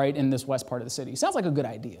campus, right, in this west part of the city. Sounds like a good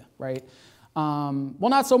idea, right? Well,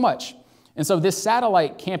 not so much. And so this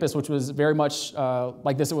satellite campus, which was very much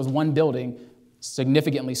like this, it was one building,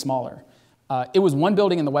 significantly smaller. It was one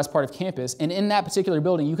building in the west part of campus, and in that particular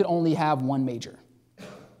building, you could only have one major.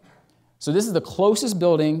 So this is the closest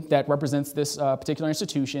building that represents this particular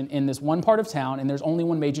institution in this one part of town, and there's only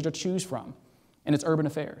one major to choose from, and it's urban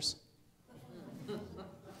affairs.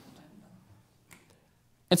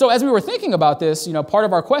 And so as we were thinking about this, part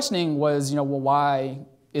of our questioning was, well, why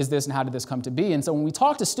is this and how did this come to be? And so when we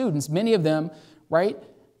talked to students, many of them, right,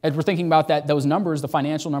 as we're thinking about those numbers, the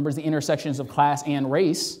financial numbers, the intersections of class and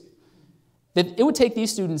race, that it would take these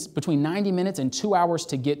students between 90 minutes and 2 hours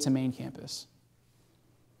to get to main campus.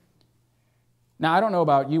 Now, I don't know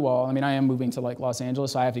about you all. I am moving to Los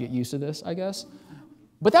Angeles, so I have to get used to this, I guess.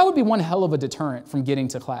 But that would be one hell of a deterrent from getting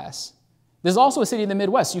to class. There's also a city in the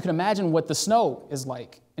Midwest. You can imagine what the snow is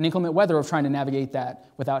like, and inclement weather of trying to navigate that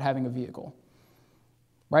without having a vehicle,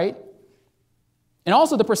 right? And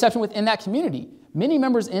also the perception within that community. Many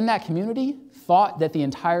members in that community thought that the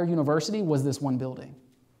entire university was this one building.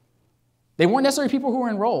 They weren't necessarily people who were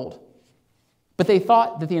enrolled, but they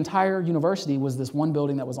thought that the entire university was this one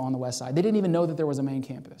building that was on the west side. They didn't even know that there was a main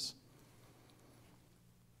campus.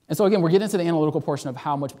 And so again, we're getting into the analytical portion of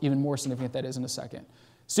how much even more significant that is in a second.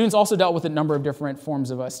 Students also dealt with a number of different forms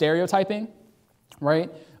of stereotyping, right?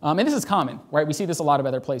 And this is common, right? We see this a lot of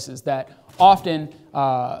other places, that often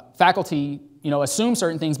faculty, assume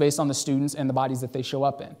certain things based on the students and the bodies that they show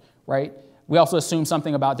up in, right? We also assume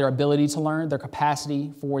something about their ability to learn, their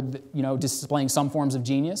capacity for, displaying some forms of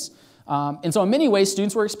genius. And so in many ways,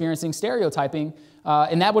 students were experiencing stereotyping,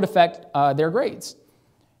 and that would affect their grades.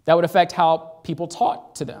 That would affect how people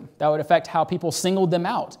taught to them. That would affect how people singled them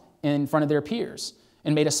out in front of their peers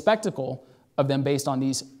and made a spectacle of them based on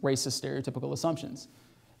these racist stereotypical assumptions.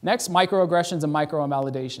 Next, microaggressions and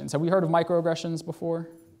microinvalidations. Have we heard of microaggressions before?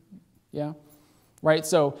 Yeah? Right?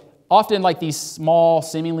 So often these small,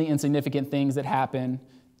 seemingly insignificant things that happen,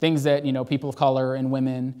 things that, people of color and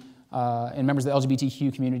women and members of the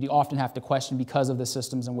LGBTQ community often have to question because of the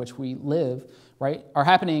systems in which we live, right, are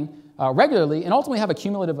happening regularly and ultimately have a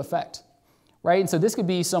cumulative effect, right? And so this could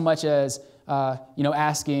be so much as,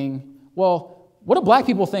 asking, well, what do black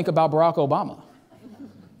people think about Barack Obama?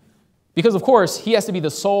 Because, of course, he has to be the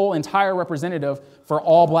sole entire representative for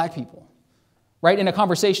all black people, right, in a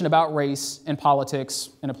conversation about race and politics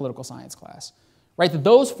in a political science class, right? That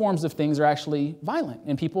those forms of things are actually violent,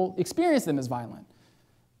 and people experience them as violent.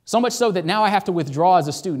 So much so that now I have to withdraw as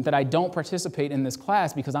a student, that I don't participate in this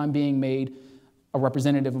class because I'm being made a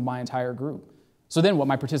representative of my entire group. So then what?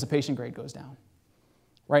 My participation grade goes down,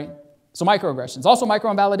 right? So microaggressions. Also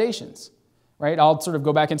microinvalidations, right? I'll sort of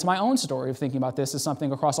go back into my own story of thinking about this as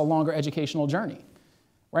something across a longer educational journey,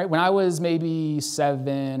 right? When I was maybe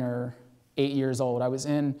 7 or 8 years old, I was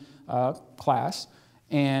in class,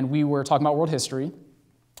 and we were talking about world history,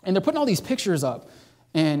 and they're putting all these pictures up.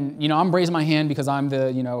 And, I'm raising my hand because I'm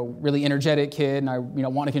the, really energetic kid and I,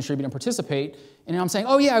 want to contribute and participate. And I'm saying,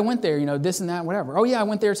 oh, yeah, I went there, this and that, whatever. Oh, yeah, I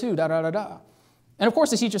went there too, da, da, da, da. And, of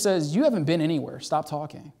course, the teacher says, you haven't been anywhere. Stop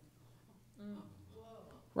talking.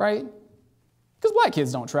 Right? Because black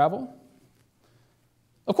kids don't travel.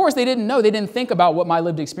 Of course, they didn't know. They didn't think about what my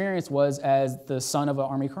lived experience was as the son of an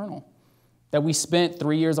Army colonel. That we spent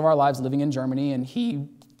 3 years of our lives living in Germany, and he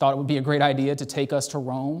thought it would be a great idea to take us to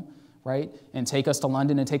Rome, right? And take us to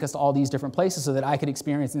London and take us to all these different places so that I could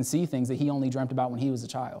experience and see things that he only dreamt about when he was a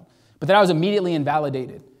child. But that I was immediately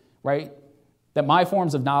invalidated, right? That my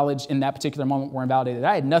forms of knowledge in that particular moment were invalidated.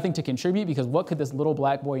 I had nothing to contribute because what could this little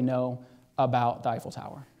black boy know about the Eiffel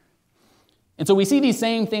Tower? And so we see these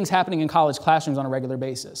same things happening in college classrooms on a regular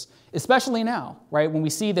basis, especially now, right? When we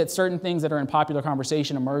see that certain things that are in popular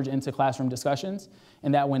conversation emerge into classroom discussions,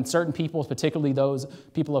 and that when certain people, particularly those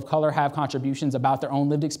people of color, have contributions about their own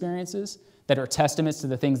lived experiences that are testaments to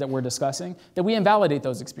the things that we're discussing, that we invalidate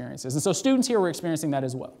those experiences. And so students here were experiencing that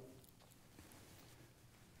as well.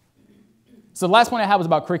 So the last point I had was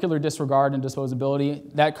about curricular disregard and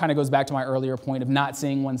disposability. That kind of goes back to my earlier point of not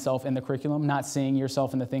seeing oneself in the curriculum, not seeing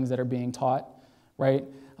yourself in the things that are being taught, right?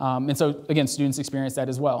 And so, again, students experience that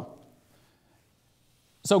as well.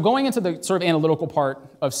 So going into the sort of analytical part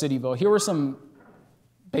of Cityville, here were some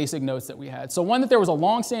basic notes that we had. So one, that there was a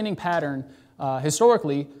long-standing pattern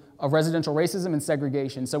historically of residential racism and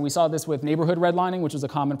segregation. So we saw this with neighborhood redlining, which was a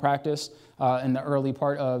common practice in the early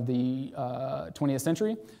part of the 20th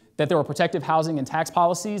century. That there were protective housing and tax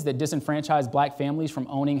policies that disenfranchised black families from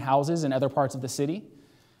owning houses in other parts of the city.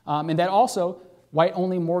 And that also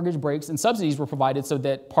white-only mortgage breaks and subsidies were provided so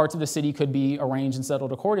that parts of the city could be arranged and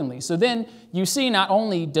settled accordingly. So then you see not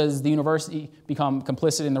only does the university become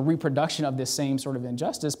complicit in the reproduction of this same sort of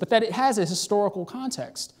injustice, but that it has a historical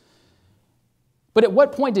context. But at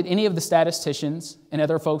what point did any of the statisticians and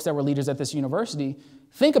other folks that were leaders at this university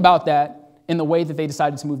think about that in the way that they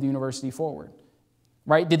decided to move the university forward?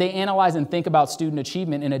 Right? Did they analyze and think about student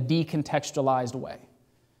achievement in a decontextualized way?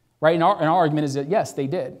 Right? And our argument is that yes, they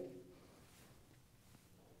did.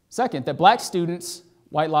 Second, that black students,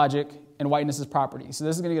 white logic, and whiteness is property. So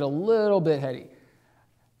this is going to get a little bit heady.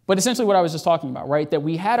 But essentially what I was just talking about, right? That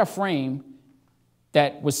we had a frame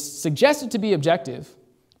that was suggested to be objective,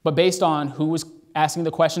 but based on who was asking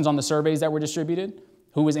the questions on the surveys that were distributed,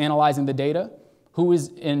 who was analyzing the data, who was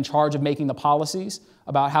in charge of making the policies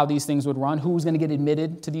about how these things would run, who was going to get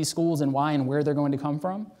admitted to these schools and why and where they're going to come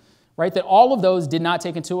from, right? That all of those did not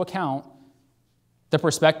take into account the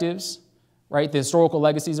perspectives, right? The historical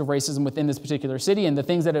legacies of racism within this particular city and the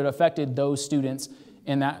things that had affected those students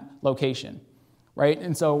in that location, right?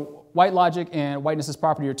 And so white logic and whiteness as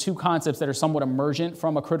property are two concepts that are somewhat emergent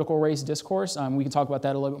from a critical race discourse. We can talk about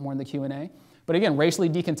that a little bit more in the Q&A. But again, racially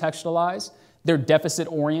decontextualized. They're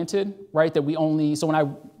deficit-oriented, right? That we only, so when I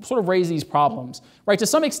sort of raise these problems, right, to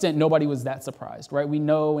some extent, nobody was that surprised, right? We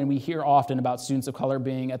know and we hear often about students of color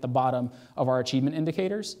being at the bottom of our achievement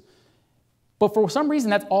indicators. But for some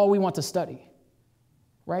reason, that's all we want to study,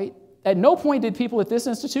 right? At no point did people at this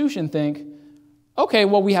institution think, okay,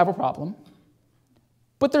 well, we have a problem.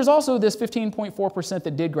 But there's also this 15.4%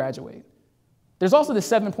 that did graduate. There's also the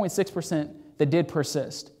 7.6% that did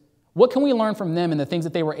persist. What can we learn from them and the things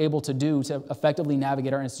that they were able to do to effectively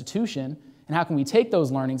navigate our institution? And how can we take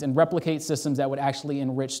those learnings and replicate systems that would actually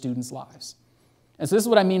enrich students' lives? And so this is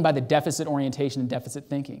what I mean by the deficit orientation and deficit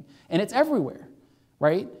thinking. And it's everywhere,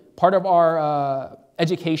 right? Part of our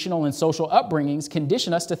educational and social upbringings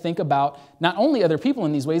condition us to think about not only other people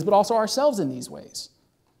in these ways, but also ourselves in these ways,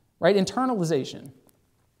 right? Internalization.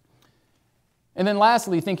 And then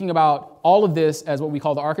lastly, thinking about all of this as what we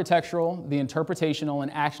call the architectural, the interpretational, and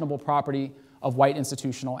actionable property of white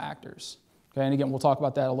institutional actors. Okay, and again, we'll talk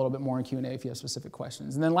about that a little bit more in Q&A if you have specific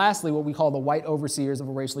questions. And then lastly, what we call the white overseers of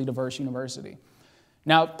a racially diverse university.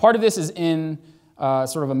 Now, part of this is in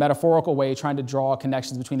sort of a metaphorical way, trying to draw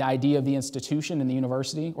connections between the idea of the institution and the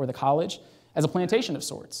university or the college as a plantation of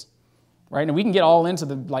sorts. Right? And we can get all into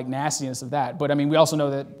the nastiness of that. But I mean, we also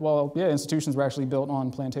know that, well, yeah, institutions were actually built on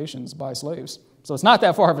plantations by slaves. So it's not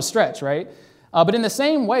that far of a stretch, right? But in the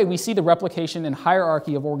same way, we see the replication and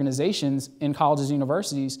hierarchy of organizations in colleges and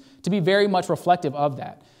universities to be very much reflective of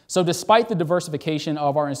that. So despite the diversification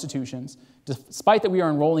of our institutions, despite that we are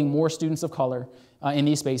enrolling more students of color in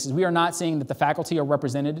these spaces, we are not seeing that the faculty are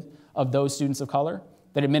representative of those students of color,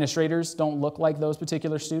 that administrators don't look like those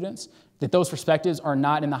particular students, that those perspectives are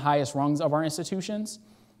not in the highest rungs of our institutions,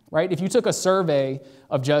 right? If you took a survey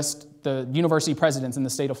of just the university presidents in the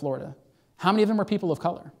state of Florida, how many of them are people of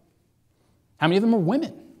color? How many of them are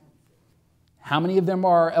women? How many of them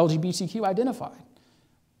are LGBTQ identified,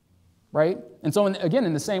 right? And so, again,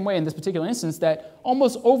 in the same way, in this particular instance, that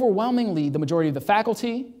almost overwhelmingly the majority of the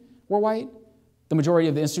faculty were white, the majority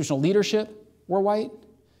of the institutional leadership were white.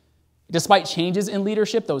 Despite changes in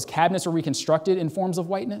leadership, those cabinets are reconstructed in forms of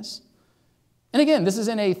whiteness. And again, this is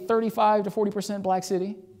in a 35 to 40% black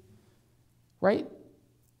city, right?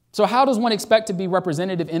 So how does one expect to be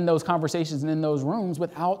representative in those conversations and in those rooms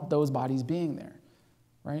without those bodies being there,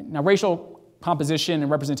 right? Now, racial composition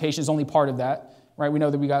and representation is only part of that. right? We know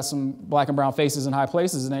that we got some black and brown faces in high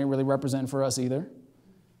places, and they ain't really representing for us either.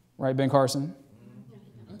 Right, Ben Carson?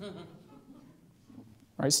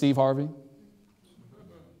 Right, Steve Harvey?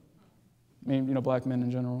 I mean, black men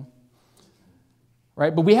in general.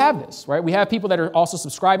 Right, but we have this, right? We have people that are also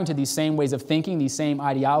subscribing to these same ways of thinking, these same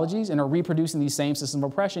ideologies, and are reproducing these same systems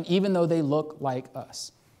of oppression, even though they look like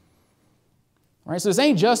us. Right, so this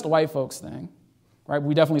ain't just a white folks thing, right?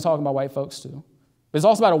 We definitely talk about white folks too. But it's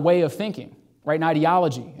also about a way of thinking, right? An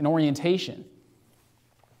ideology, an orientation.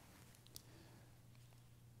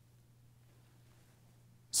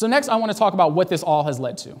 So next, I want to talk about what this all has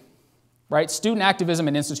led to, right? Student activism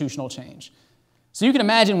and institutional change. So you can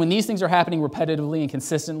imagine when these things are happening repetitively and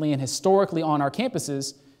consistently and historically on our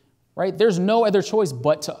campuses, right, there's no other choice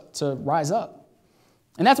but to rise up.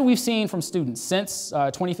 And that's what we've seen from students since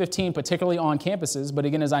 2015, particularly on campuses. But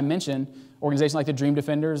again, as I mentioned, organizations like the Dream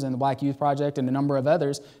Defenders and the Black Youth Project and a number of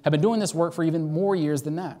others have been doing this work for even more years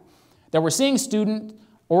than that. That we're seeing student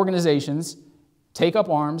organizations take up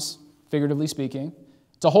arms, figuratively speaking,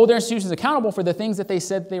 to hold their institutions accountable for the things that they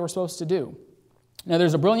said they were supposed to do. Now,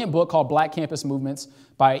 there's a brilliant book called Black Campus Movements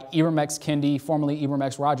by Ibram X. Kendi, formerly Ibram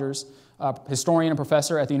X. Rogers, a historian and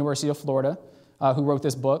professor at the University of Florida, who wrote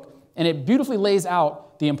this book. And it beautifully lays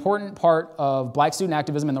out the important part of black student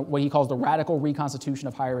activism and what he calls the radical reconstitution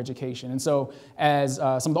of higher education. And so, as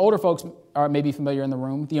some of the older folks are maybe familiar in the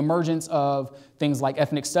room, the emergence of things like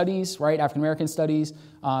ethnic studies, right, African American studies,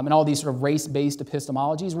 and all these sort of race-based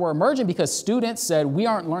epistemologies were emerging because students said, we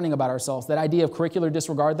aren't learning about ourselves. That idea of curricular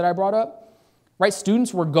disregard that I brought up, right?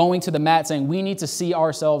 Students were going to the mat saying, we need to see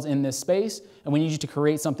ourselves in this space, and we need you to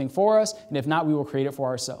create something for us, and if not, we will create it for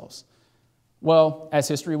ourselves. Well, as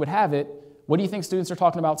history would have it, what do you think students are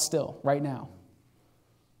talking about still, right now?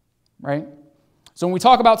 Right? So when we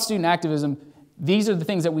talk about student activism, these are the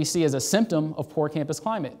things that we see as a symptom of poor campus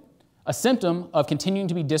climate, a symptom of continuing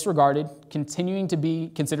to be disregarded, continuing to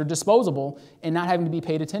be considered disposable, and not having to be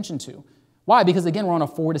paid attention to. Why? Because again, we're on a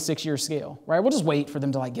 4 to 6 year scale, right? We'll just wait for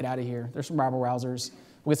them to get out of here. There's some rabble-rousers.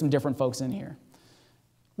 We'll get some different folks in here.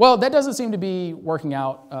 Well, that doesn't seem to be working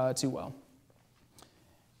out too well.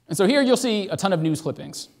 And so here you'll see a ton of news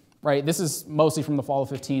clippings, right? This is mostly from the fall of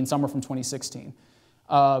 15, some are from 2016,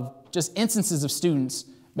 of just instances of students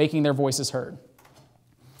making their voices heard.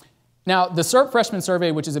 Now, the CERP freshman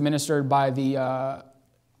survey, which is administered by the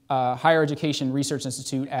Higher Education Research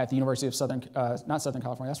Institute at the University of not Southern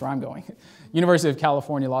California, that's where I'm going, University of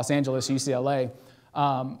California, Los Angeles, UCLA,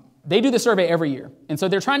 they do the survey every year. And so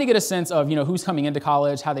they're trying to get a sense of, who's coming into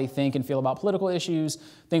college, how they think and feel about political issues,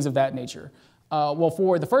 things of that nature. Well,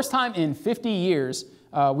 for the first time in 50 years,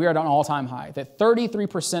 we are at an all-time high, that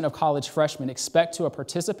 33% of college freshmen expect to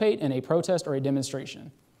participate in a protest or a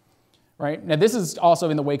demonstration, right? Now, this is also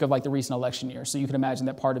in the wake of the recent election year, so you can imagine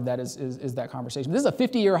that part of that is that conversation. This is a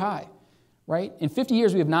 50-year high, right? In 50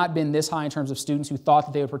 years, we have not been this high in terms of students who thought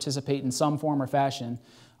that they would participate in some form or fashion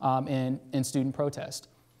in student protest.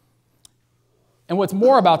 And what's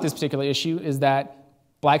more about this particular issue is that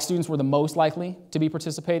Black students were the most likely to be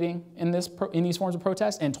participating in these forms of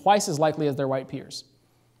protest, and twice as likely as their white peers.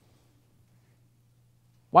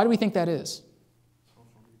 Why do we think that is?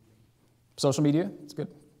 Social media, it's good.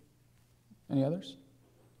 Any others?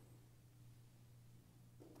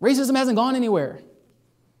 Racism hasn't gone anywhere.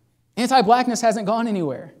 Anti-blackness hasn't gone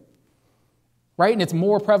anywhere, right? And it's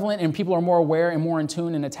more prevalent, and people are more aware and more in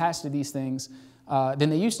tune and attached to these things than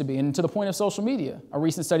they used to be, and to the point of social media. A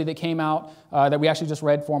recent study that came out that we actually just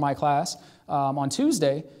read for my class on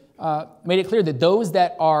Tuesday made it clear that those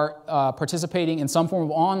that are participating in some form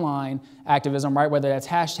of online activism, right, whether that's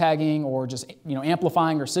hashtagging or just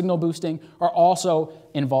amplifying or signal boosting, are also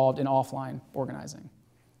involved in offline organizing,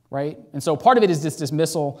 right? And so part of it is this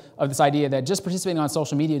dismissal of this idea that just participating on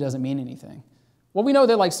social media doesn't mean anything. Well, we know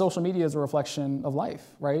that social media is a reflection of life,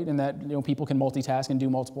 right, and that people can multitask and do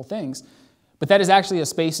multiple things. But that is actually a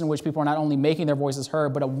space in which people are not only making their voices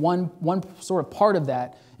heard, but one sort of part of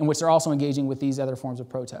that in which they're also engaging with these other forms of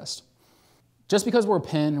protest. Just because we're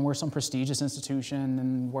Penn and we're some prestigious institution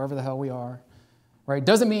and wherever the hell we are, right,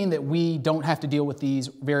 doesn't mean that we don't have to deal with these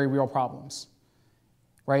very real problems,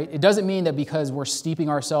 right? It doesn't mean that because we're steeping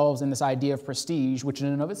ourselves in this idea of prestige, which in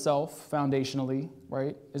and of itself, foundationally,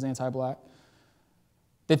 right, is anti-Black,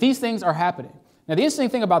 that these things are happening. Now, the interesting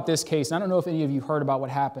thing about this case, and I don't know if any of you heard about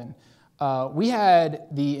what happened, we had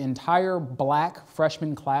the entire Black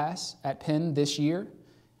freshman class at Penn this year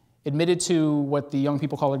admitted to what the young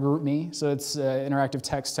people call a GroupMe. So it's interactive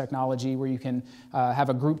text technology where you can have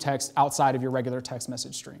a group text outside of your regular text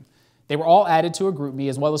message stream. They were all added to a GroupMe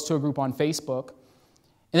as well as to a group on Facebook.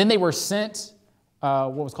 And then they were sent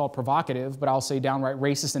what was called provocative, but I'll say downright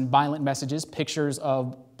racist and violent messages, pictures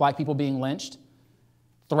of black people being lynched,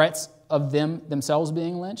 threats of themselves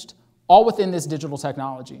being lynched, all within this digital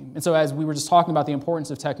technology. And so as we were just talking about the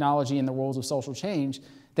importance of technology and the roles of social change,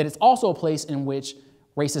 that it's also a place in which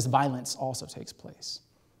racist violence also takes place.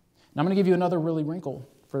 And I'm going to give you another really wrinkle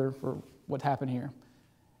for what happened here.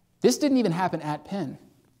 This didn't even happen at Penn.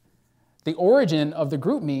 The origin of the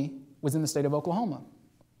GroupMe was in the state of Oklahoma.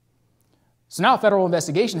 So now a federal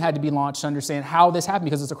investigation had to be launched to understand how this happened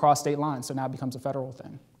because it's across state lines, so now it becomes a federal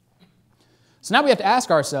thing. So now we have to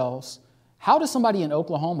ask ourselves, how does somebody in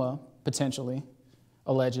Oklahoma, potentially,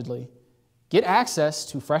 allegedly, get access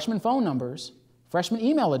to freshman phone numbers, freshman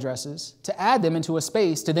email addresses, to add them into a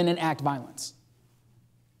space to then enact violence?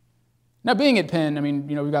 Now, being at Penn, I mean,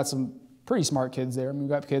 we've got some pretty smart kids there. I mean, we've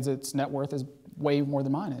got kids that's net worth is way more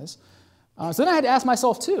than mine is. So then I had to ask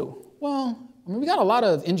myself, too, well, I mean, we got a lot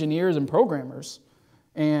of engineers and programmers.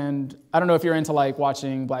 And I don't know if you're into, like,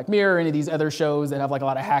 watching Black Mirror or any of these other shows that have, like, a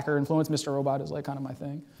lot of hacker influence. Mr. Robot is, like, kind of my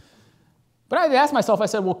thing. But I had to ask myself, I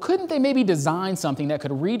said, well, couldn't they maybe design something that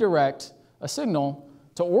could redirect a signal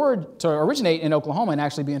to originate in Oklahoma and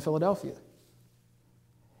actually be in Philadelphia?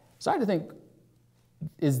 So I had to think,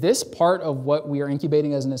 is this part of what we are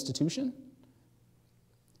incubating as an institution?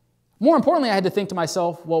 More importantly, I had to think to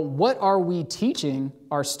myself, well, what are we teaching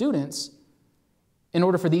our students in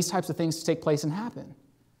order for these types of things to take place and happen?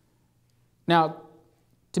 Now,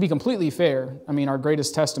 to be completely fair, I mean, our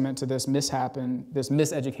greatest testament to this mishap and this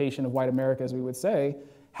miseducation of white America, as we would say,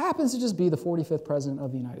 happens to just be the 45th president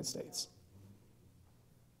of the United States.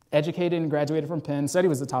 Educated and graduated from Penn, said he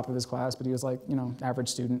was the top of his class, but he was like, average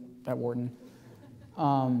student at Wharton.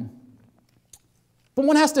 But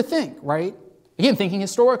one has to think, right? Again, thinking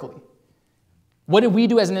historically. What did we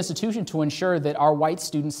do as an institution to ensure that our white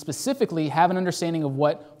students specifically have an understanding of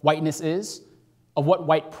what whiteness is, of what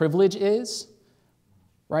white privilege is,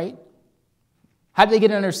 right? How did they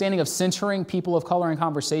get an understanding of centering people of color in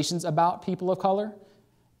conversations about people of color?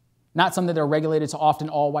 Not something that are regulated to often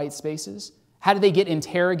all white spaces. How did they get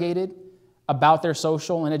interrogated about their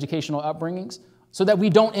social and educational upbringings so that we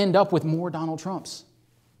don't end up with more Donald Trumps?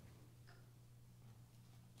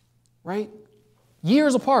 Right?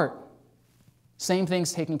 Years apart. Same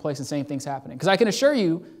things taking place and same things happening. Because I can assure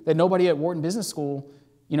you that nobody at Wharton Business School,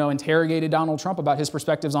 interrogated Donald Trump about his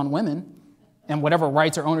perspectives on women and whatever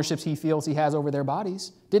rights or ownerships he feels he has over their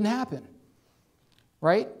bodies. Didn't happen.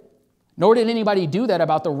 Right? Nor did anybody do that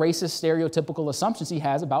about the racist, stereotypical assumptions he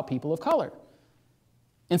has about people of color.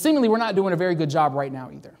 And seemingly, we're not doing a very good job right now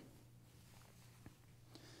either.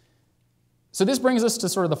 So this brings us to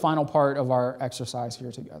sort of the final part of our exercise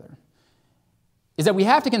here together, is that we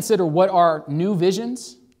have to consider what are new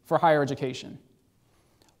visions for higher education.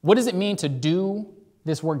 What does it mean to do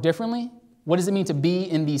this work differently? What does it mean to be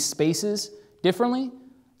in these spaces differently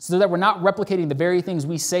so that we're not replicating the very things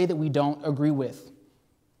we say that we don't agree with?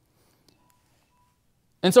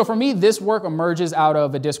 And so for me, this work emerges out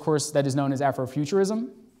of a discourse that is known as Afrofuturism.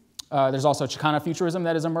 There's also Chicana futurism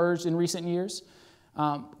that has emerged in recent years.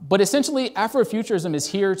 But essentially, Afrofuturism is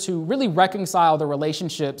here to really reconcile the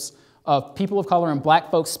relationships of people of color and black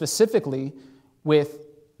folks specifically with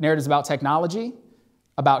narratives about technology,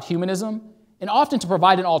 about humanism, and often to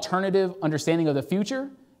provide an alternative understanding of the future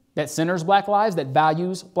that centers black lives, that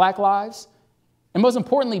values black lives, and most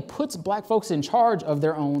importantly, puts black folks in charge of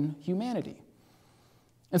their own humanity.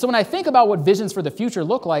 And so when I think about what visions for the future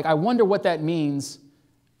look like, I wonder what that means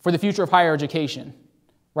for the future of higher education,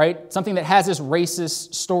 right? Something that has this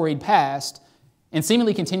racist, storied past and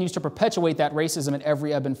seemingly continues to perpetuate that racism at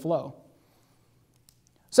every ebb and flow.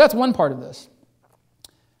 So that's one part of this.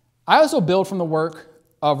 I also build from the work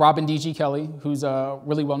of Robin D.G. Kelley, who's a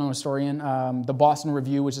really well-known historian. The Boston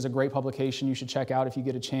Review, which is a great publication you should check out if you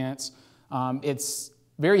get a chance. It's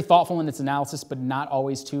very thoughtful in its analysis, but not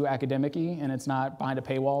always too academic-y, and it's not behind a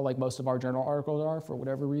paywall like most of our journal articles are for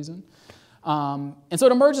whatever reason. And so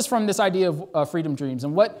it emerges from this idea of freedom dreams.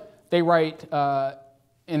 And what they write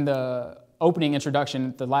in the opening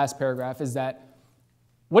introduction, the last paragraph, is that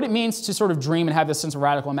what it means to sort of dream and have this sense of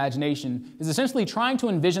radical imagination is essentially trying to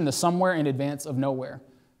envision the somewhere in advance of nowhere.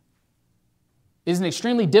 It is an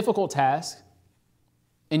extremely difficult task,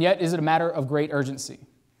 and yet is it a matter of great urgency.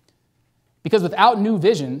 Because without new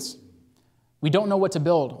visions, we don't know what to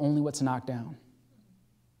build, only what to knock down.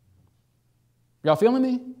 Y'all feeling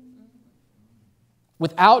me?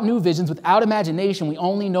 Without new visions, without imagination, we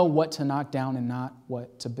only know what to knock down and not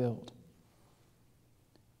what to build.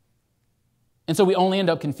 And so we only end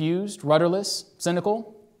up confused, rudderless,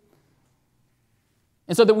 cynical.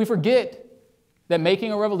 And so that we forget that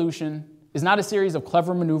making a revolution is not a series of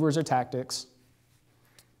clever maneuvers or tactics,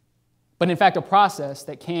 but in fact a process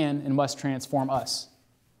that can and must transform us.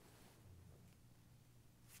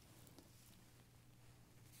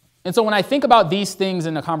 And so when I think about these things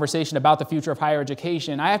in a conversation about the future of higher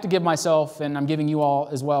education, I have to give myself, and I'm giving you all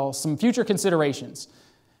as well, some future considerations.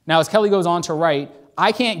 Now, as Kelly goes on to write,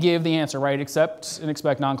 I can't give the answer, right, except and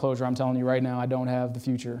expect non-closure. I'm telling you right now, I don't have the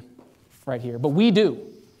future right here. But we do,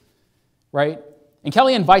 right? And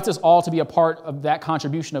Kelly invites us all to be a part of that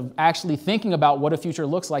contribution of actually thinking about what a future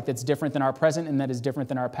looks like that's different than our present and that is different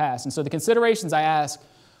than our past. And so the considerations I ask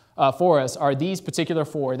for us are these particular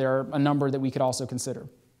four. There are a number that we could also consider.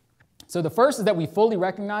 So the first is that we fully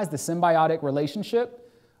recognize the symbiotic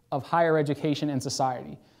relationship of higher education and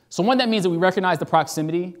society. So one, that means that we recognize the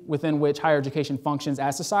proximity within which higher education functions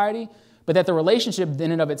as society, but that the relationship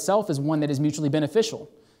in and of itself is one that is mutually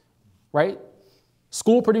beneficial, right?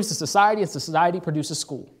 School produces society and society produces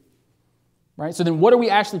school, right? So then what are we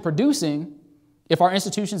actually producing if our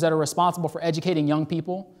institutions that are responsible for educating young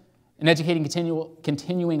people and educating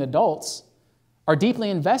continuing adults are deeply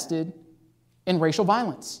invested in racial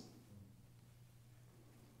violence?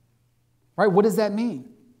 Right? What does that mean?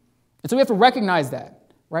 And so we have to recognize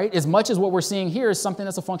that, right? As much as what we're seeing here is something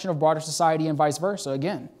that's a function of broader society and vice versa.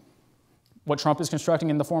 Again, what Trump is constructing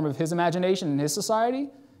in the form of his imagination in his society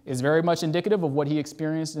is very much indicative of what he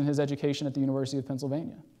experienced in his education at the University of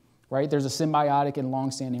Pennsylvania, right? There's a symbiotic and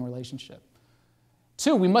long-standing relationship.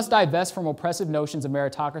 Two, we must divest from oppressive notions of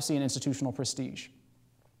meritocracy and institutional prestige.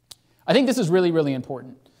 I think this is really, really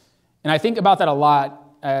important. And I think about that a lot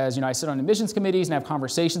as, I sit on admissions committees and have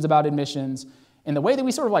conversations about admissions, and the way that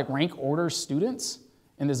we sort of rank order students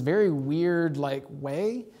in this very weird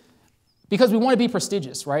way, because we want to be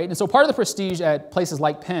prestigious, right? And so part of the prestige at places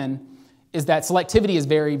like Penn is that selectivity is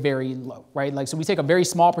very, very low, right? So we take a very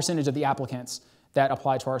small percentage of the applicants that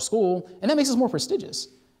apply to our school, and that makes us more prestigious,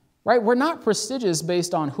 right? We're not prestigious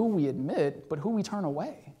based on who we admit, but who we turn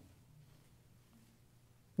away.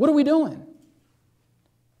 What are we doing?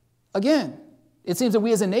 Again, it seems that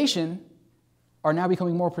we as a nation are now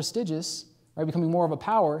becoming more prestigious, right? Becoming more of a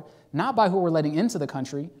power, not by who we're letting into the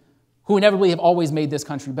country, who inevitably have always made this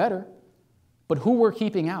country better, but who we're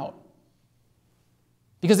keeping out.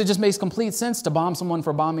 Because it just makes complete sense to bomb someone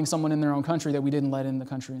for bombing someone in their own country that we didn't let in the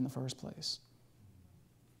country in the first place.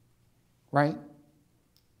 Right?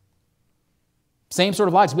 Same sort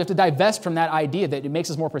of logic. We have to divest from that idea that it makes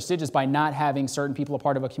us more prestigious by not having certain people a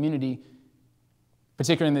part of a community,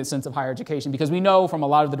 particularly in the sense of higher education, because we know from a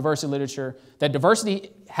lot of the diversity literature that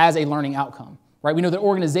diversity has a learning outcome, right? We know that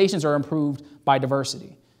organizations are improved by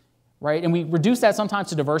diversity, right? And we reduce that sometimes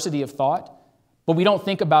to diversity of thought, but we don't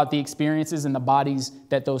think about the experiences and the bodies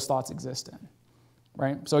that those thoughts exist in,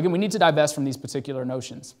 right? So again, we need to divest from these particular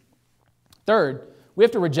notions. Third, we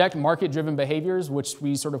have to reject market-driven behaviors, which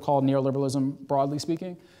we sort of call neoliberalism, broadly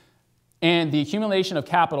speaking, and the accumulation of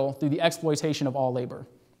capital through the exploitation of all labor.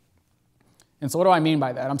 And so what do I mean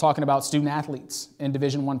by that? I'm talking about student-athletes in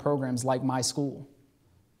Division I programs like my school,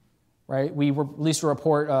 right? We released a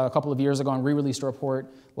report a couple of years ago and re-released a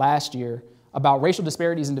report last year about racial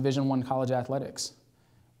disparities in Division I college athletics.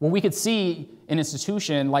 Well, we could see an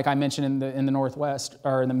institution, like I mentioned in the Northwest,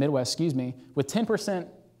 or in the Midwest, with 10%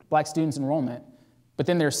 black students enrollment, but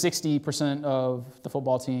then there's 60% of the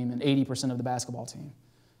football team and 80% of the basketball team.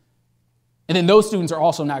 And then those students are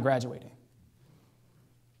also not graduating,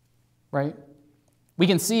 right? We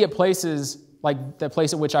can see at places like the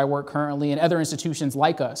place at which I work currently and other institutions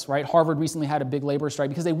like us, right? Harvard recently had a big labor strike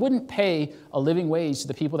because they wouldn't pay a living wage to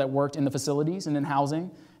the people that worked in the facilities and in housing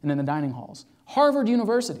and in the dining halls. Harvard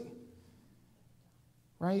University,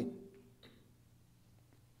 right?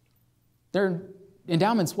 Their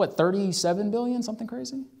endowment's, $37 billion, something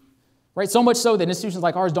crazy? Right? So much so that institutions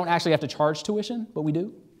like ours don't actually have to charge tuition, but we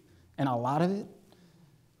do, and a lot of it.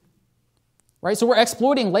 Right? So we're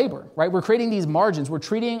exploiting labor, right? We're creating these margins. We're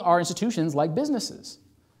treating our institutions like businesses.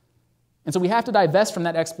 And so we have to divest from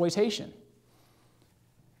that exploitation.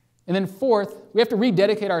 And then fourth, we have to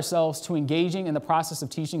rededicate ourselves to engaging in the process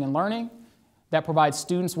of teaching and learning that provides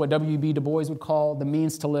students what W.B. Du Bois would call the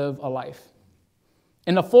means to live a life.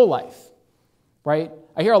 And a full life, right?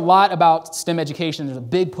 I hear a lot about STEM education. There's a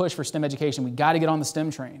big push for STEM education. We got to get on the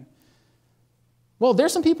STEM train. Well,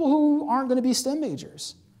 there's some people who aren't going to be STEM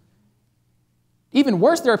majors. Even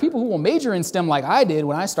worse, there are people who will major in STEM like I did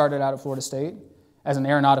when I started out at Florida State as an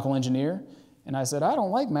aeronautical engineer. And I said, I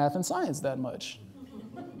don't like math and science that much.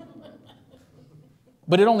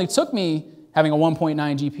 But it only took me having a 1.9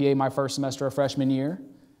 GPA my first semester of freshman year,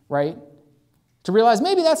 right, to realize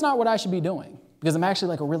maybe that's not what I should be doing because I'm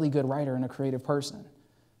actually a really good writer and a creative person.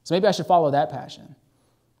 So maybe I should follow that passion.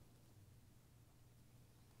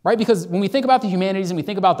 right? Because when we think about the humanities and we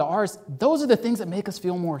think about the arts, those are the things that make us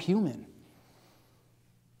feel more human.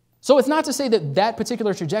 So it's not to say that that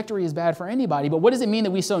particular trajectory is bad for anybody, but what does it mean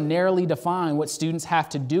that we so narrowly define what students have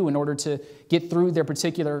to do in order to get through their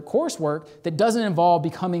particular coursework that doesn't involve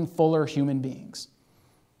becoming fuller human beings?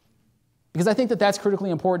 Because I think that that's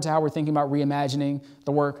critically important to how we're thinking about reimagining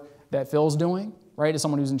the work that Phil's doing, right, as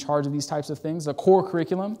someone who's in charge of these types of things, the core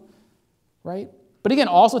curriculum, right? But again,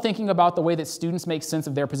 also thinking about the way that students make sense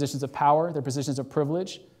of their positions of power, their positions of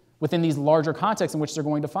privilege, within these larger contexts in which they're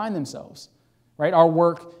going to find themselves. Right? Our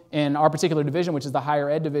work in our particular division, which is the higher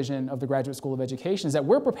ed division of the Graduate School of Education, is that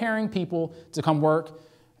we're preparing people to come work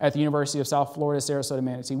at the University of South Florida, Sarasota,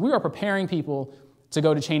 Manatee. We are preparing people to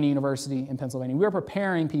go to Cheney University in Pennsylvania. We are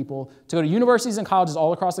preparing people to go to universities and colleges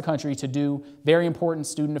all across the country to do very important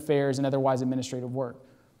student affairs and otherwise administrative work.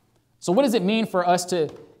 So what does it mean for us to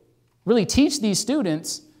really teach these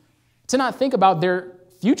students to not think about their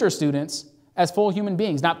future students as full human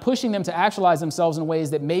beings, not pushing them to actualize themselves in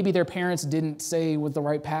ways that maybe their parents didn't say was the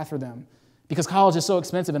right path for them? Because college is so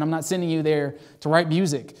expensive, and I'm not sending you there to write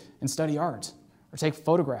music and study art or take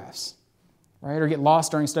photographs, right? Or get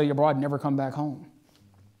lost during study abroad and never come back home.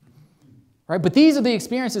 Right? But these are the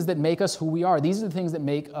experiences that make us who we are. These are the things that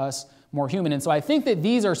make us more human. And so I think that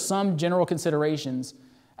these are some general considerations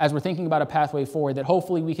as we're thinking about a pathway forward that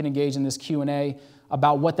hopefully we can engage in this Q&A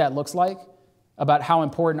about what that looks like, about how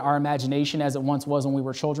important our imagination, as it once was when we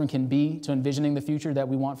were children, can be to envisioning the future that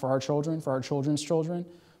we want for our children, for our children's children,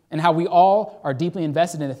 and how we all are deeply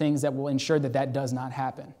invested in the things that will ensure that that does not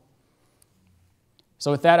happen.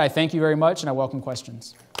 So with that, I thank you very much, and I welcome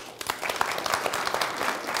questions.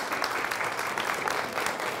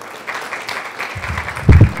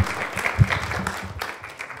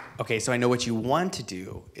 Okay, so I know what you want to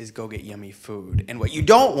do is go get yummy food, and what you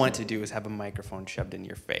don't want to do is have a microphone shoved in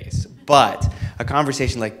your face. But a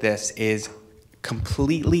conversation like this is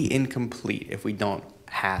completely incomplete if we don't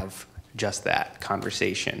have just that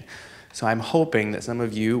conversation. So I'm hoping that some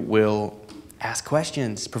of you will ask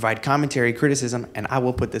questions, provide commentary, criticism, and I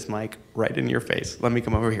will put this mic right in your face. Let me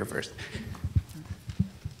come over here first.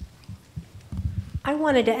 I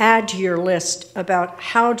wanted to add to your list about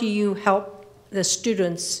how do you help the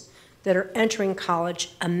students that are entering college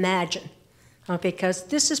imagine, because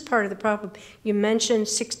this is part of the problem. You mentioned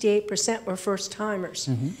 68% were first-timers.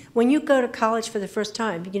 Mm-hmm. When you go to college for the first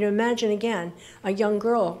time, you know, imagine again a young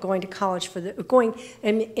girl going to college going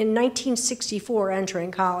in 1964 entering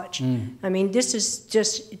college. I mean, this is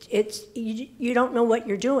just you don't know what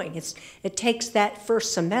you're doing. It takes that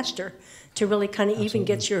first semester to really kind of even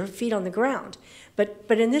get your feet on the ground.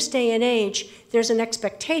 But in this day and age, there's an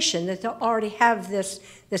expectation that they'll already have this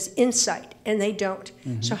insight, and they don't.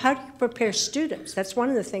 Mm-hmm. So how do you prepare students? That's one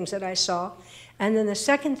of the things that I saw. And then the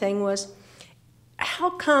second thing was,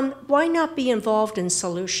 why not be involved in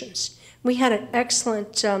solutions? We had an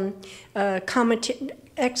excellent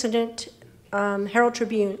Herald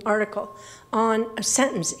Tribune article on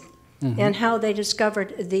sentencing. Mm-hmm. And how they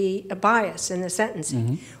discovered the bias in the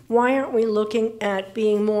sentencing. Mm-hmm. Why aren't we looking at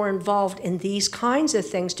being more involved in these kinds of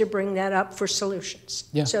things to bring that up for solutions?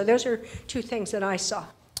 Yeah. So those are two things that I saw.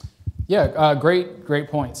 Yeah, great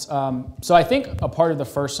points. So I think a part of the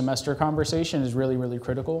first semester conversation is really, really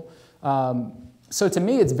critical. So to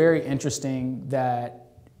me, it's very interesting that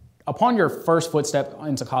upon your first footstep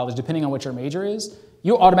into college, depending on what your major is,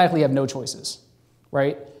 you automatically have no choices,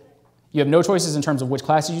 right? You have no choices in terms of which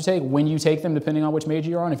classes you take, when you take them, depending on which major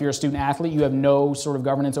you're on. If you're a student athlete, you have no sort of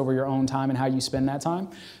governance over your own time and how you spend that time.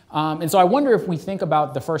 And so I wonder if we think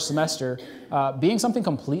about the first semester being something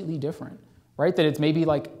completely different, right? That it's maybe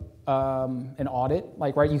like an audit,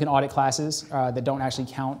 like, right? You can audit classes that don't actually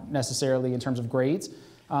count necessarily in terms of grades.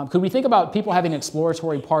 Could we think about people having an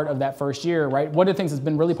exploratory part of that first year, right? One of the things that's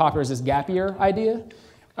been really popular is this gap year idea.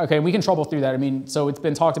 Okay, we can trouble through that. I mean, so it's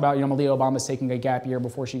been talked about, you know, Malia Obama's taking a gap year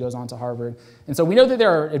before she goes on to Harvard. And so we know that there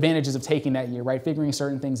are advantages of taking that year, right? Figuring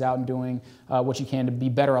certain things out and doing what you can to be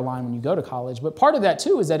better aligned when you go to college. But part of that,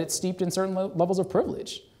 too, is that it's steeped in certain levels of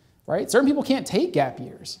privilege, right? Certain people can't take gap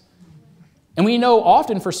years. And we know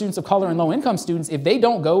often for students of color and low-income students, if they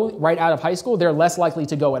don't go right out of high school, they're less likely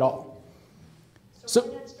to go at all. So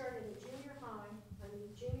why not start in the junior high,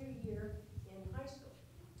 junior year in high school,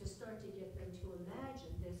 to start to get them to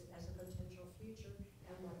imagine this as a potential future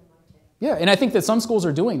and what it might take? Yeah, and I think that some schools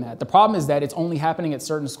are doing that. The problem is that it's only happening at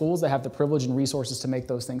certain schools that have the privilege and resources to make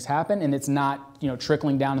those things happen, and it's not, you know,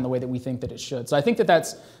 trickling down in the way that we think that it should. So I think that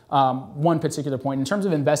that's one particular point. In terms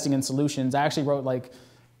of investing in solutions, I actually wrote like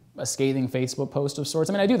a scathing Facebook post of sorts.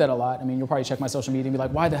 I mean, I do that a lot. I mean, you'll probably check my social media and be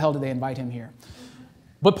like, why the hell did they invite him here?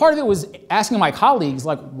 But part of it was asking my colleagues,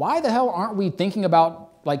 like, why the hell aren't we thinking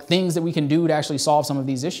about like things that we can do to actually solve some of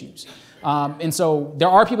these issues. And so there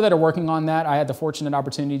are people that are working on that. I had the fortunate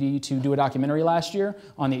opportunity to do a documentary last year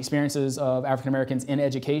on the experiences of African Americans in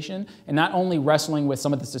education, and not only wrestling with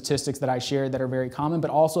some of the statistics that I shared that are very common,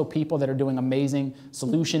 but also people that are doing amazing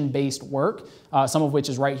solution-based work, some of which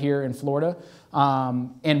is right here in Florida,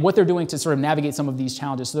 and what they're doing to sort of navigate some of these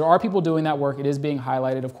challenges. So there are people doing that work. It is being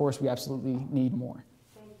highlighted. Of course, we absolutely need more.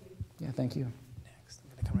 Thank you. Yeah, thank you. Next,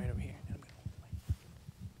 I'm going to come right over here.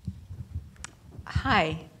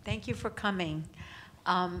 Hi, thank you for coming.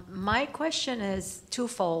 My question is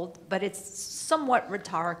twofold, but it's somewhat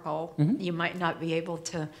rhetorical. You might not be able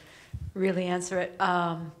to really answer it.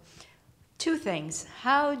 Two things.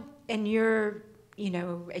 How, in your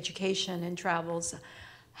education and travels,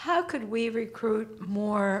 how could we recruit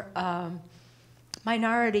more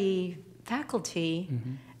minority faculty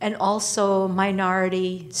and also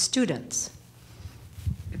minority students?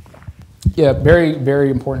 Yeah, very,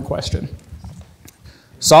 very important question.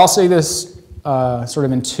 So I'll say this sort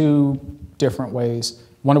of in two different ways,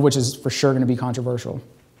 one of which is for sure going to be controversial.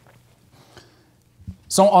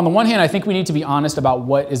 So on the one hand, I think we need to be honest about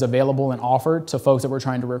what is available and offered to folks that we're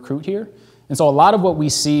trying to recruit here. And so a lot of what we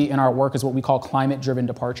see in our work is what we call climate-driven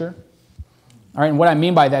departure. All right, and what I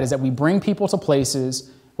mean by that is that we bring people to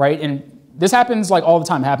places, right, and this happens like all the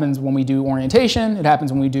time. It happens when we do orientation. It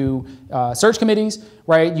happens when we do search committees,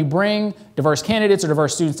 right? You bring diverse candidates or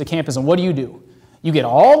diverse students to campus, and what do? You get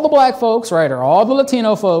all the black folks, right, or all the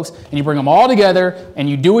Latino folks, and you bring them all together, and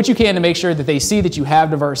you do what you can to make sure that they see that you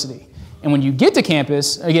have diversity. And when you get to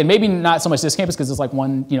campus, again, maybe not so much this campus because it's like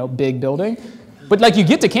one, big building, but like you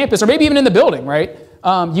get to campus, or maybe even in the building, right?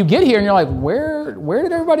 You get here and you're like, where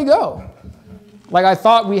did everybody go? Like I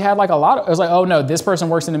thought we had like a lot of, it was like, oh no, this person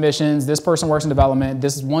works in admissions, this person works in development,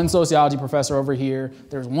 this is one sociology professor over here,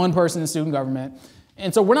 there's one person in student government.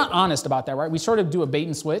 And so we're not honest about that, right? We sort of do a bait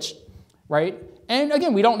and switch, right? And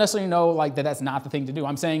again, we don't necessarily know like that that's not the thing to do.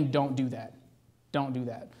 I'm saying don't do that. Don't do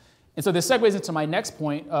that. And so this segues into my next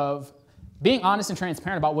point of being honest and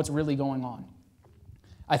transparent about what's really going on.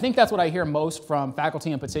 I think that's what I hear most from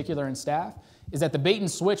faculty in particular and staff, is that the bait and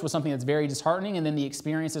switch was something that's very disheartening, and then the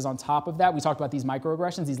experiences on top of that, we talked about these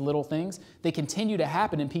microaggressions, these little things, they continue to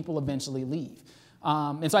happen and people eventually leave.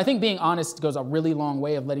 And so I think being honest goes a really long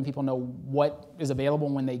way of letting people know what is available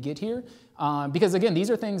when they get here. Because again, these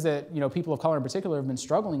are things that people of color in particular have been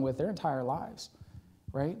struggling with their entire lives,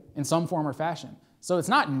 right? In some form or fashion. So it's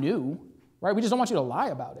not new, right? We just don't want you to lie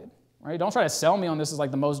about it, right? Don't try to sell me on this as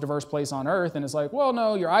like the most diverse place on earth. And it's like, well,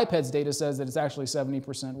 no, your iPad's data says that it's actually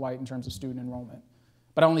 70% white in terms of student enrollment.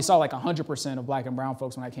 But I only saw like 100% of black and brown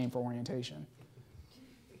folks when I came for orientation,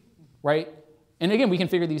 right? And again, we can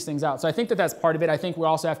figure these things out. So I think that that's part of it. I think we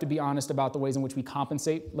also have to be honest about the ways in which we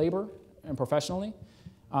compensate labor and professionally.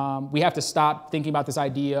 We have to stop thinking about this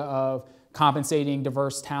idea of compensating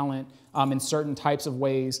diverse talent in certain types of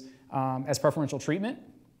ways as preferential treatment,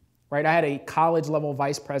 right? I had a college-level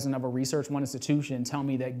vice president of a Research One institution tell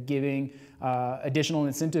me that giving additional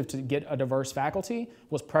incentive to get a diverse faculty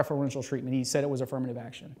was preferential treatment. He said it was affirmative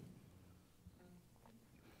action.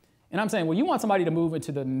 And I'm saying, well, you want somebody to move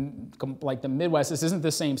into the Midwest. This isn't the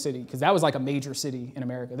same city, because that was like a major city in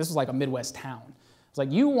America. This was like a Midwest town. It's like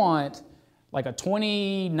you want like a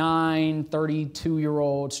 29,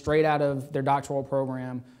 32-year-old straight out of their doctoral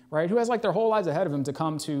program, right, who has like their whole lives ahead of them to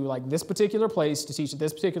come to like this particular place to teach at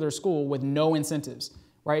this particular school with no incentives,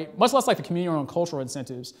 right? Much less like the communal and cultural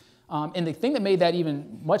incentives. And the thing that made that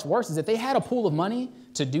even much worse is that they had a pool of money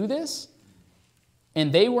to do this,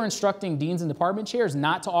 and they were instructing deans and department chairs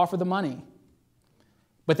not to offer the money,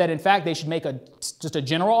 but that in fact they should make just a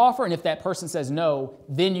general offer, and if that person says no,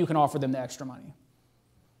 then you can offer them the extra money.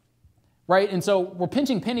 Right? And so we're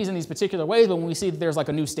pinching pennies in these particular ways, but when we see that there's like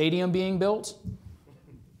a new stadium being built,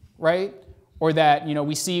 right? Or that,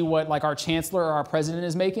 we see what like our chancellor or our president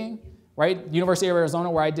is making, right? University of Arizona,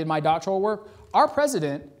 where I did my doctoral work, our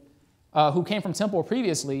president, who came from Temple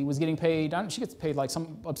previously, was getting paid, she gets paid like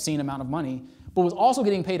some obscene amount of money, but was also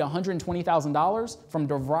getting paid $120,000 from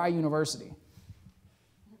DeVry University,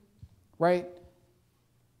 right?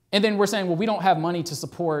 And then we're saying, well, we don't have money to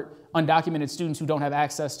support undocumented students who don't have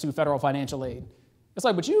access to federal financial aid. It's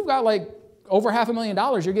like, but you've got like over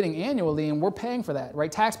 $500,000 you're getting annually, and we're paying for that, right?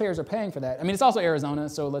 Taxpayers are paying for that. I mean, it's also Arizona,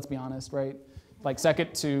 so let's be honest, right? Like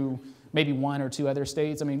second to maybe one or two other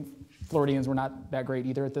states. I mean, Floridians were not that great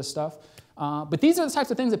either at this stuff. But these are the types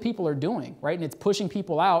of things that people are doing, right? And it's pushing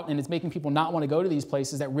people out, and it's making people not want to go to these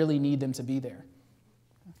places that really need them to be there.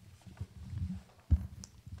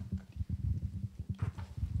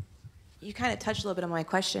 you kind of touched a little bit on my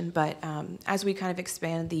question, but as we kind of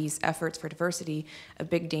expand these efforts for diversity, a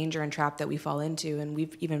big danger and trap that we fall into, and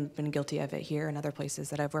we've even been guilty of it here and other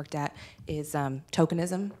places that I've worked at, is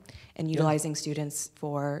tokenism and utilizing students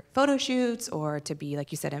for photo shoots or to be,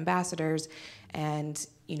 like you said, ambassadors. And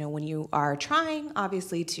when you are trying,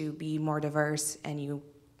 obviously, to be more diverse and you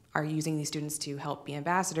are using these students to help be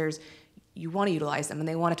ambassadors, you want to utilize them and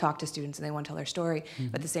they want to talk to students and they want to tell their story,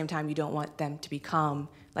 but at the same time, you don't want them to become,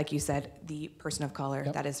 like you said, the person of color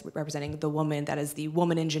that is representing the woman, that is the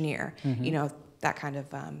woman engineer, that kind of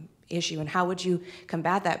issue. And how would you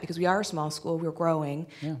combat that? Because we are a small school, we're growing,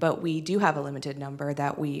 but we do have a limited number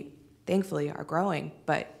that we thankfully are growing,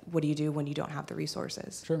 but what do you do when you don't have the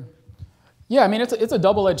resources? Sure. Yeah, I mean, it's a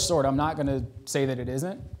double-edged sword. I'm not going to say that it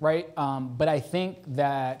isn't, right? But I think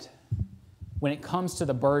that when it comes to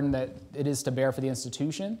the burden that it is to bear for the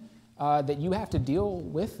institution, that you have to deal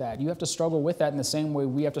with that. You have to struggle with that in the same way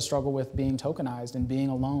we have to struggle with being tokenized and being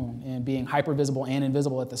alone and being hyper-visible and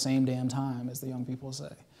invisible at the same damn time, as the young people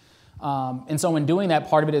say. And so in doing that,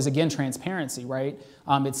 part of it is, again, transparency, right?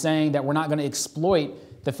 It's saying that we're not going to exploit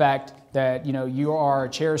the fact that you are a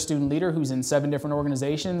chair student leader who's in 7 different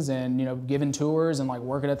organizations and giving tours and like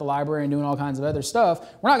working at the library and doing all kinds of other stuff.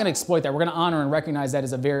 We're not going to exploit that. We're going to honor and recognize that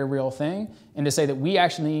as a very real thing, and to say that we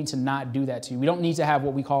actually need to not do that to you. We don't need to have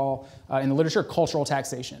what we call in the literature cultural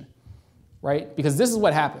taxation, right? Because this is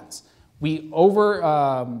what happens. We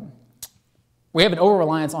have an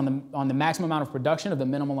over-reliance on the maximum amount of production of the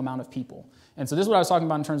minimal amount of people. And so this is what I was talking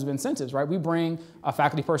about in terms of incentives, right? We bring a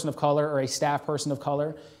faculty person of color or a staff person of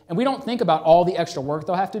color, and we don't think about all the extra work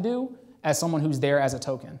they'll have to do as someone who's there as a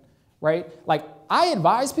token, right? Like, I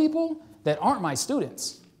advise people that aren't my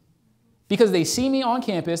students because they see me on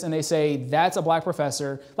campus and they say, that's a black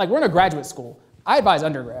professor. Like, we're in a graduate school. I advise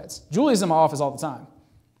undergrads. Julie's in my office all the time,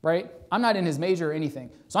 right? I'm not in his major or anything.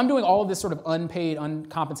 So I'm doing all of this sort of unpaid,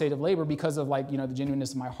 uncompensated labor because of the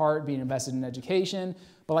genuineness of my heart, being invested in education.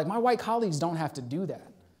 But like, my white colleagues don't have to do that,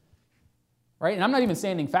 right? And I'm not even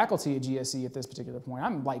standing faculty at GSE at this particular point.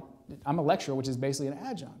 I'm a lecturer, which is basically an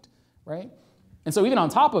adjunct, right? And so even on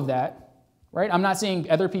top of that, right, I'm not seeing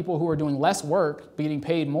other people who are doing less work getting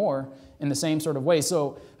paid more in the same sort of way.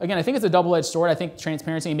 So again, I think it's a double-edged sword. I think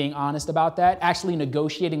transparency and being honest about that, actually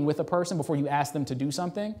negotiating with a person before you ask them to do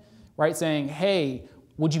something, right? Saying, hey,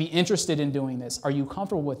 would you be interested in doing this? Are you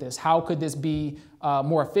comfortable with this? How could this be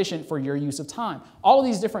more efficient for your use of time? All of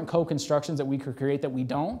these different co-constructions that we could create that we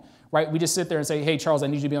don't, right? We just sit there and say, hey, Charles, I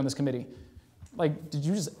need you to be on this committee. Like,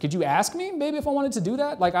 could you ask me maybe if I wanted to do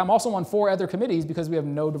that? Like, I'm also on 4 other committees because we have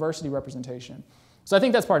no diversity representation. So I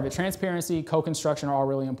think that's part of it. Transparency, co-construction are all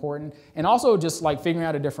really important. And also just like figuring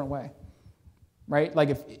out a different way, right? Like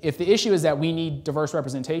if the issue is that we need diverse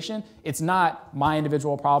representation, it's not my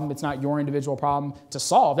individual problem, it's not your individual problem to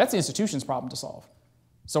solve. That's the institution's problem to solve.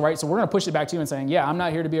 So, right, so we're going to push it back to you and saying, yeah, I'm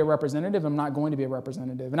not here to be a representative, I'm not going to be a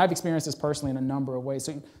representative. And I've experienced this personally in a number of ways.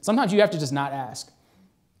 So sometimes you have to just not ask.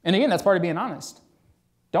 And again, that's part of being honest.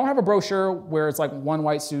 Don't have a brochure where it's like 1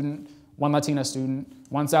 white student, 1 Latina student,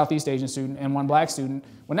 1 Southeast Asian student, and 1 black student,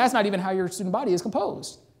 when that's not even how your student body is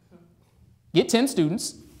composed. Get 10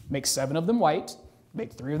 students, make 7 of them white,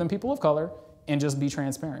 make 3 of them people of color, and just be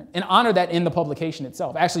transparent. And honor that in the publication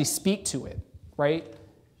itself. Actually speak to it, right?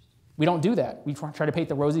 We don't do that. We try to paint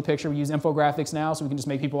the rosy picture. We use infographics now so we can just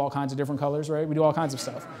make people all kinds of different colors, right? We do all kinds of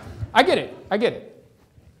stuff. I get it. I get it.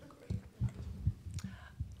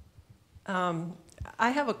 I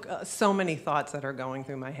have so many thoughts that are going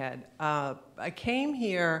through my head. I came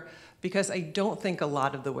here because I don't think a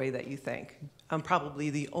lot of the way that you think. I'm probably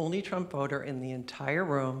the only Trump voter in the entire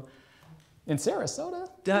room. In Sarasota?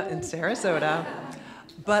 In Sarasota.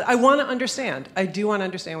 But I want to understand. I do want to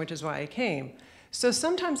understand, which is why I came. So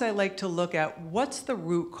sometimes I like to look at what's the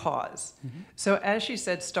root cause. So as she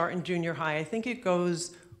said, start in junior high. I think it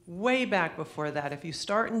goes way back before that. If you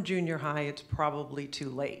start in junior high, it's probably too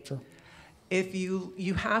late. Sure. If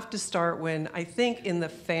you have to start when, I think, in the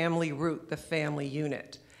family root, the family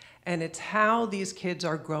unit. And it's how these kids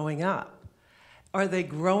are growing up. Are they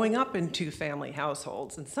growing up in 2-family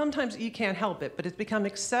households? And sometimes you can't help it, but it's become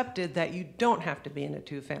accepted that you don't have to be in a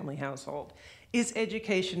 2-family household. Is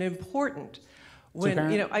education important? When,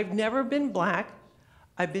 I've never been black,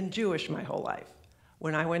 I've been Jewish my whole life.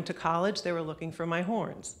 When I went to college, they were looking for my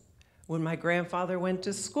horns. When my grandfather went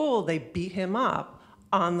to school, they beat him up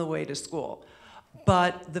on the way to school.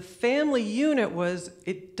 But the family unit was,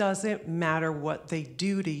 it doesn't matter what they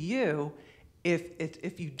do to you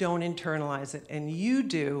if you don't internalize it and you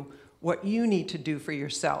do what you need to do for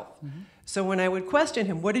yourself. So when I would question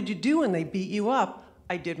him, what did you do when they beat you up?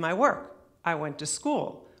 I did my work. I went to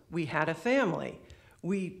school. We had a family.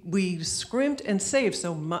 We scrimped and saved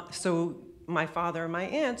so my father and my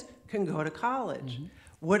aunts can go to college. Mm-hmm.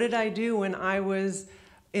 What did I do when I was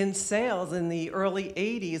in sales in the early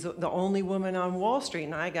 80s, the only woman on Wall Street,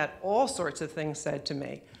 and I got all sorts of things said to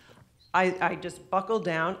me? I just buckled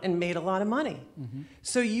down and made a lot of money. Mm-hmm.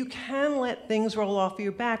 So you can let things roll off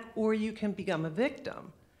your back, or you can become a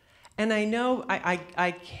victim. And I know,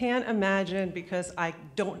 I can't imagine, because I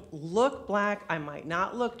don't look black, I might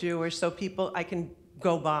not look Jewish, so people, I can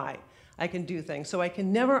go by, I can do things. So I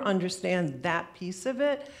can never understand that piece of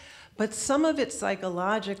it, but some of it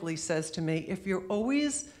psychologically says to me, if you're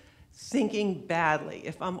always thinking badly,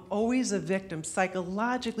 if I'm always a victim,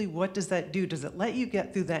 psychologically, what does that do? Does it let you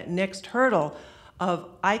get through that next hurdle of,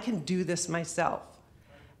 I can do this myself?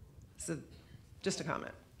 So, just a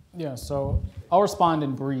comment. Yeah, so I'll respond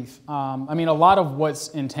in brief. I mean, a lot of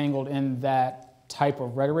what's entangled in that type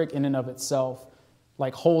of rhetoric in and of itself,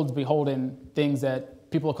 like, holds beholden things that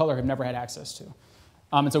people of color have never had access to.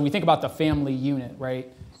 And so we think about the family unit,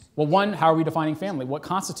 right? Well, one, how are we defining family? What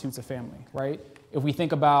constitutes a family, right? If we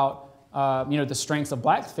think about the strengths of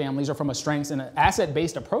black families, or from a strengths and an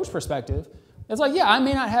asset-based approach perspective, it's like, yeah, I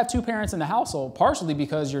may not have two parents in the household, partially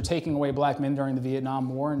because you're taking away black men during the Vietnam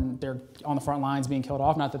War and they're on the front lines being killed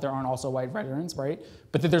off. Not that there aren't also white veterans, right?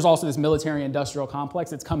 But that there's also this military-industrial complex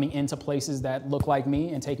that's coming into places that look like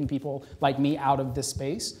me and taking people like me out of this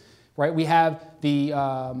space, right? We have the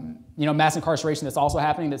mass incarceration that's also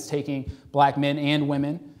happening, that's taking black men and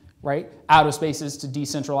women, right, out of spaces to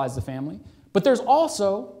decentralize the family. But there's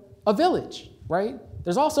also a village, right?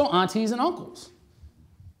 There's also aunties and uncles,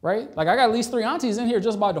 right? Like, I got at least 3 aunties in here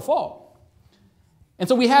just by default. And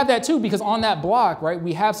so we have that too, because on that block, right,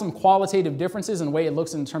 we have some qualitative differences in the way it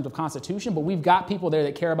looks in terms of constitution, but we've got people there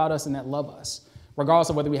that care about us and that love us, regardless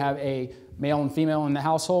of whether we have a male and female in the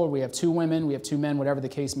household, we have 2 women, we have 2 men, whatever the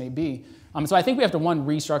case may be. So I think we have to, one,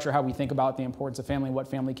 restructure how we think about the importance of family and what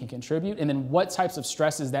family can contribute, and then what types of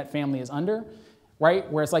stresses that family is under, right?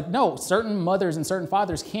 Where it's like, no, certain mothers and certain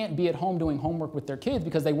fathers can't be at home doing homework with their kids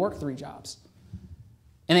because they work 3 jobs.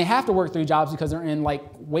 And they have to work 3 jobs because they're in, like,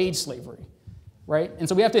 wage slavery, right? And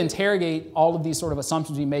so we have to interrogate all of these sort of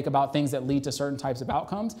assumptions we make about things that lead to certain types of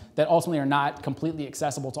outcomes that ultimately are not completely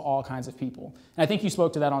accessible to all kinds of people. And I think you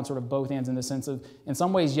spoke to that on sort of both ends, in the sense of, in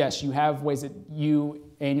some ways, yes, you have ways that you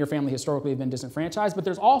and your family historically have been disenfranchised, but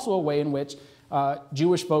there's also a way in which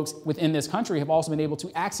Jewish folks within this country have also been able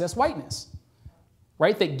to access whiteness,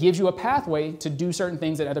 right? That gives you a pathway to do certain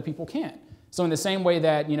things that other people can't. So in the same way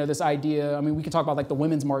that, this idea, I mean, we can talk about, like, the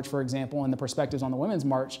Women's March, for example, and the perspectives on the Women's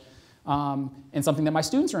March, and something that my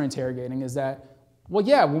students are interrogating is that, well,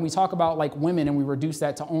 yeah, when we talk about, like, women and we reduce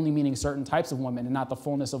that to only meaning certain types of women and not the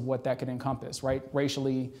fullness of what that could encompass, right?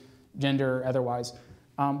 Racially, gender, otherwise,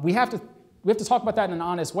 we have to talk about that in an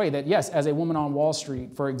honest way, that yes, as a woman on Wall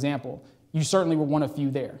Street, for example, you certainly were one of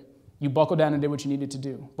few there. You buckled down and did what you needed to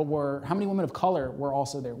do. But how many women of color were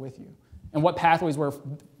also there with you? And what pathways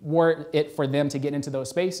were it for them to get into those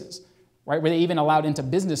spaces, right? Were they even allowed into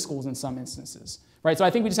business schools in some instances, right? So I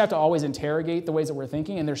think we just have to always interrogate the ways that we're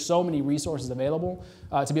thinking, and there's so many resources available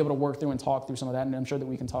to be able to work through and talk through some of that, and I'm sure that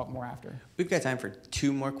we can talk more after. We've got time for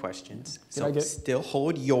 2 more questions. So still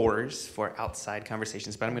hold yours for outside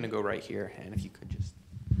conversations, but I'm going to go right here, and if you could just...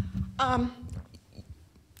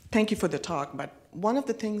 Thank you for the talk, but one of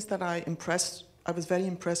the things that I was very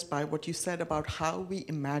impressed by what you said about how we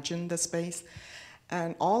imagine the space,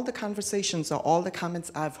 and all the conversations or all the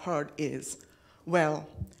comments I've heard is, well,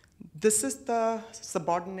 this is the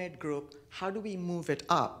subordinate group, how do we move it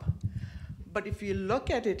up? But if you look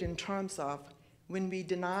at it in terms of when we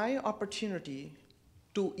deny opportunity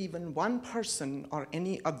to even one person or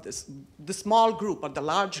any of the small group or the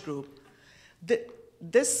large group,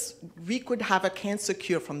 we could have a cancer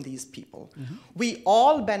cure from these people. Mm-hmm. We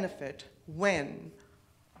all benefit when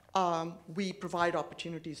we provide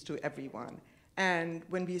opportunities to everyone. And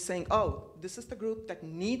when we're saying, oh, this is the group that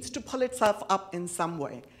needs to pull itself up in some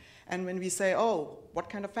way. And when we say, oh, what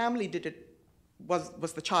kind of family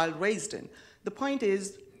was the child raised in? The point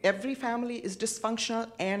is, every family is dysfunctional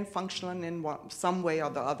and functional in some way or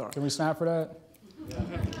the other. Can we snap for that?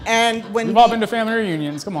 And when we've all been to family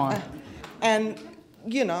reunions, come on. And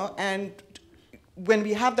when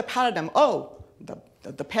we have the paradigm, oh,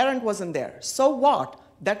 the parent wasn't there, so what?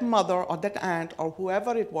 That mother or that aunt or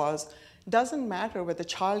whoever it was, doesn't matter where the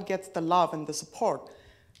child gets the love and the support.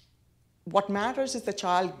 What matters is the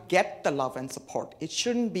child get the love and support. It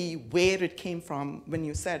shouldn't be where it came from when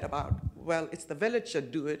you said about, well, it's the village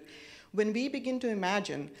that do it. When we begin to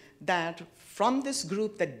imagine that from this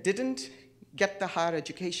group that didn't get the higher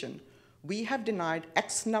education, We have denied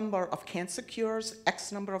X number of cancer cures,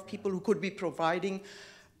 X number of people who could be providing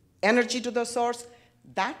energy to the source.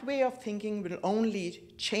 That way of thinking will only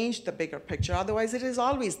change the bigger picture. Otherwise, it is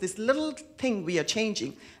always this little thing we are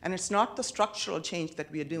changing, and it's not the structural change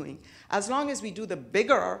that we are doing. As long as we do the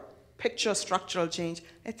bigger picture structural change,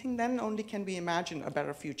 I think then only can we imagine a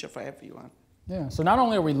better future for everyone. Yeah, so not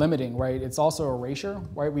only are we limiting, right, it's also erasure,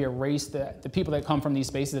 right? We erase the people that come from these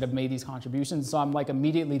spaces that have made these contributions. So I'm like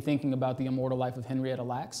immediately thinking about the immortal life of Henrietta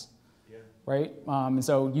Lacks, right? And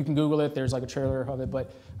so you can Google it, there's like a trailer of it,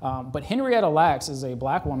 but Henrietta Lacks is a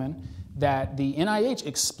black woman that the NIH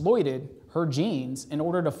exploited her genes in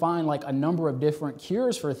order to find like a number of different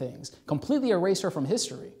cures for things, completely erased her from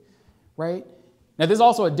history, right? Now, there's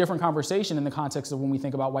also a different conversation in the context of when we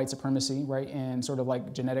think about white supremacy, right, and sort of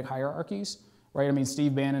like genetic hierarchies, right? I mean,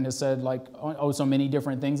 Steve Bannon has said like, oh, so many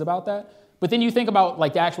different things about that. But then you think about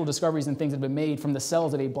like the actual discoveries and things that have been made from the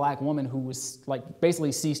cells of a black woman who was like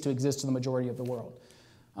basically ceased to exist to the majority of the world.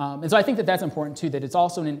 And so I think that that's important too, that it's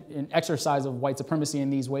also an exercise of white supremacy in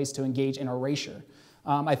these ways to engage in erasure.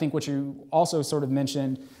 I think what you also sort of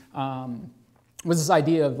mentioned was this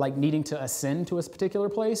idea of like needing to ascend to a particular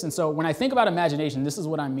place. And so when I think about imagination, this is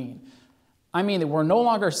what I mean. I mean that we're no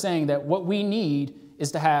longer saying that what we need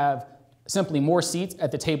is to have simply more seats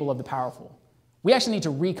at the table of the powerful. We actually need to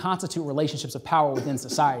reconstitute relationships of power within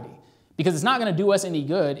society, because it's not going to do us any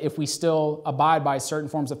good if we still abide by certain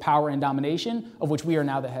forms of power and domination of which we are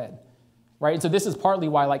now the head, right? And so this is partly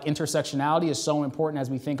why like intersectionality is so important as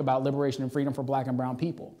we think about liberation and freedom for black and brown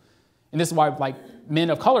people. And this is why like men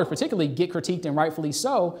of color particularly get critiqued, and rightfully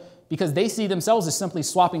so, because they see themselves as simply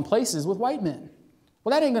swapping places with white men.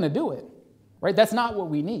 Well, that ain't going to do it, right? That's not what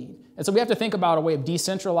we need. And so we have to think about a way of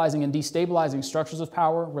decentralizing and destabilizing structures of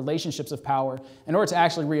power, relationships of power, in order to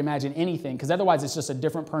actually reimagine anything, because otherwise it's just a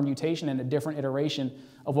different permutation and a different iteration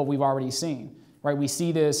of what we've already seen, right? We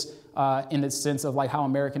see this in the sense of like how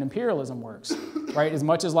American imperialism works, right? As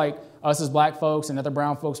much as like us as black folks and other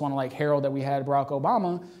brown folks want to like herald that we had Barack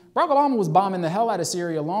Obama was bombing the hell out of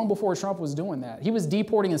Syria long before Trump was doing that. He was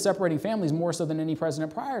deporting and separating families more so than any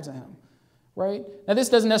president prior to him. Right? Now, this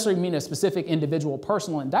doesn't necessarily mean a specific individual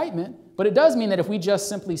personal indictment, but it does mean that if we just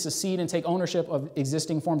simply secede and take ownership of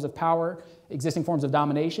existing forms of power, existing forms of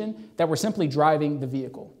domination, that we're simply driving the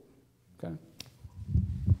vehicle. Okay?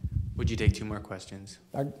 Would you take 2 more questions?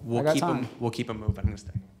 We'll keep them moving. I'm going to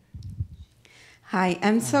stay. Hi,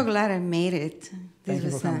 I'm so glad I made it. Thank This you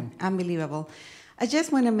for was coming. unbelievable. I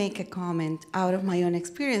just want to make a comment out of my own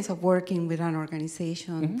experience of working with an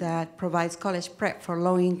organization that provides college prep for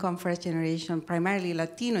low-income first generation, primarily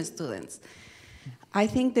Latino students. I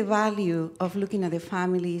think the value of looking at the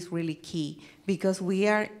family is really key, because we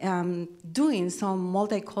are doing some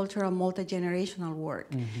multicultural, multi-generational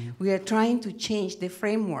work. We are trying to change the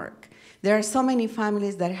framework. There are so many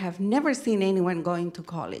families that have never seen anyone going to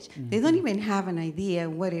college. They don't even have an idea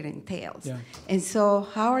what it entails. Yeah. And so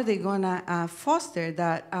how are they going to foster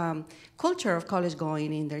that culture of college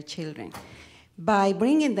going in their children? By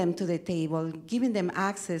bringing them to the table, giving them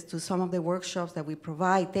access to some of the workshops that we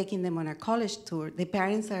provide, taking them on a college tour, the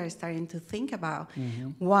parents are starting to think about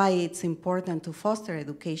why it's important to foster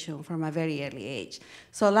education from a very early age.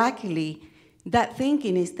 So luckily, that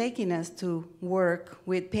thinking is taking us to work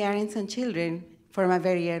with parents and children from a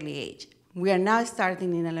very early age. We are now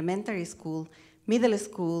starting in elementary school, middle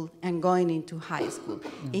school, and going into high school.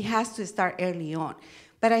 It has to start early on.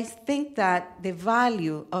 But I think that the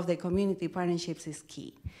value of the community partnerships is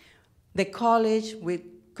key. The college with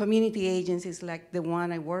community agencies like the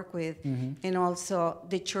one I work with, and also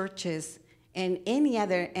the churches and any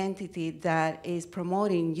other entity that is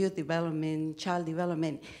promoting youth development, child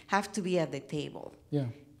development, have to be at the table. Yeah.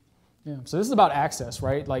 So this is about access,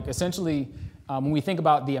 right? Like essentially, when we think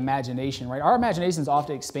about the imagination, right? Our imagination is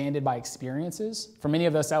often expanded by experiences. For many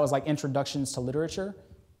of us, that was like introductions to literature,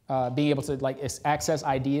 being able to like access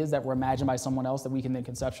ideas that were imagined by someone else that we can then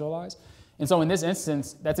conceptualize. And so in this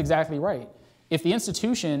instance, that's exactly right. If the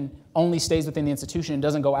institution only stays within the institution and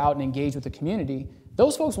doesn't go out and engage with the community,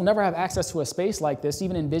 those folks will never have access to a space like this,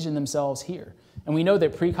 even envision themselves here. And we know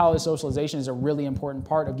that pre-college socialization is a really important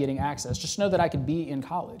part of getting access. Just know that I could be in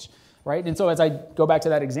college, right? And so as I go back to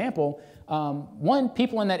that example, one,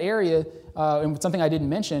 people in that area, and something I didn't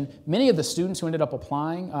mention, many of the students who ended up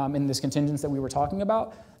applying in this contingent that we were talking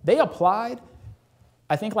about, they applied,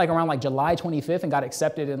 I think like around like July 25th and got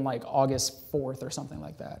accepted in like August 4th or something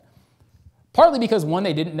like that. Partly because, one,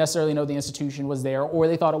 they didn't necessarily know the institution was there, or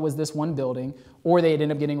they thought it was this one building, or they had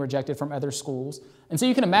ended up getting rejected from other schools. And so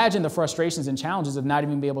you can imagine the frustrations and challenges of not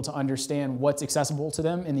even being able to understand what's accessible to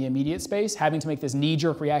them in the immediate space, having to make this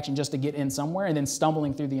knee-jerk reaction just to get in somewhere, and then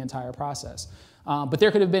stumbling through the entire process. But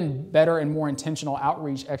there could have been better and more intentional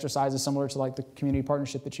outreach exercises similar to like the community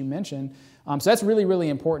partnership that you mentioned. So that's really, really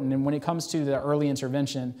important. And when it comes to the early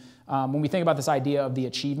intervention, when we think about this idea of the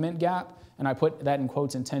achievement gap, and I put that in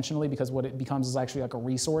quotes intentionally because what it becomes is actually like a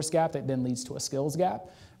resource gap that then leads to a skills gap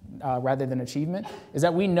rather than achievement, is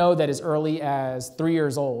that we know that as early as 3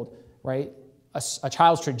 years old, right, a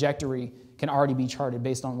child's trajectory can already be charted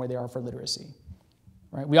based on where they are for literacy.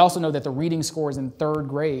 Right? We also know that the reading scores in 3rd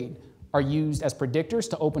grade are used as predictors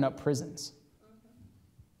to open up prisons.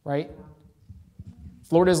 Right?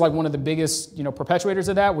 Florida is like one of the biggest, perpetuators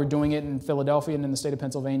of that. We're doing it in Philadelphia and in the state of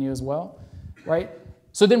Pennsylvania as well. Right?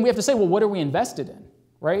 So then we have to say, well, what are we invested in,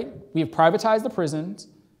 right? We have privatized the prisons.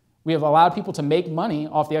 We have allowed people to make money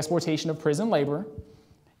off the exploitation of prison labor.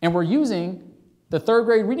 And we're using the 3rd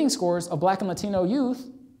grade reading scores of Black and Latino youth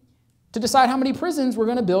to decide how many prisons we're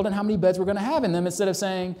going to build and how many beds we're going to have in them, instead of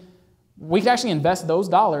saying we could actually invest those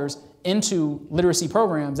dollars into literacy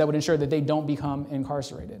programs that would ensure that they don't become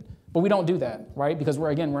incarcerated. But we don't do that, right? Because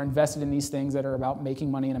we're invested in these things that are about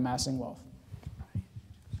making money and amassing wealth.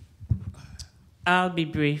 I'll be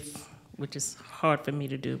brief, which is hard for me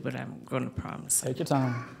to do, but I'm going to promise. Take your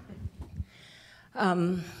time.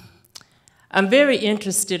 I'm very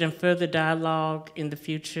interested in further dialogue in the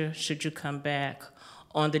future, should you come back,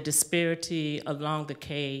 on the disparity along the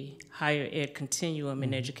K higher ed continuum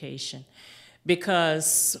in education.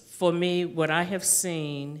 Because for me, what I have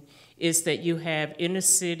seen is that you have inner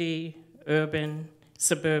city, urban,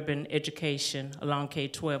 suburban education along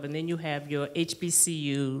K-12, and then you have your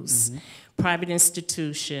HBCUs, private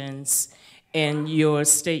institutions, and your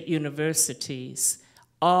state universities,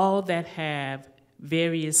 all that have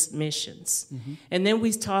various missions. And then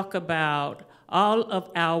we talk about all of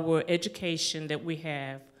our education that we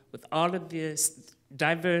have with all of these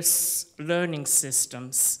diverse learning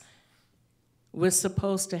systems. We're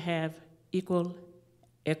supposed to have equal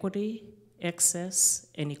equity, access,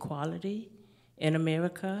 and equality in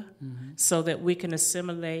America, so that we can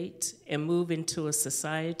assimilate and move into a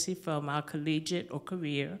society from our collegiate or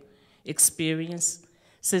career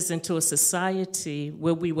experiences into a society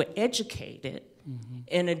where we were educated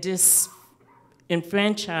in a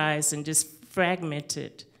disenfranchised and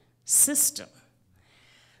disfragmented system.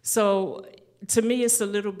 So to me, it's a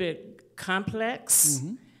little bit complex.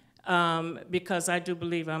 Because I do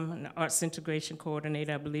believe I'm an arts integration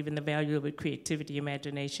coordinator. I believe in the value of creativity,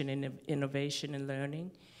 imagination, and innovation and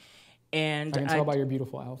learning. And I can tell by your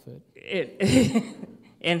beautiful outfit.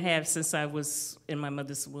 And have since I was in my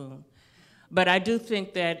mother's womb. But I do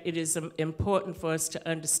think that it is important for us to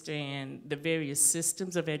understand the various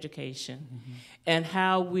systems of education and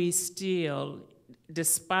how we still,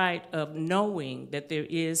 despite of knowing that there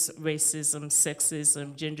is racism,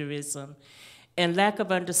 sexism, genderism, and lack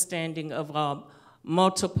of understanding of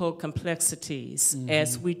multiple complexities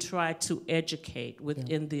as we try to educate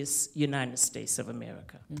within this United States of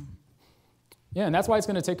America. Yeah, and that's why it's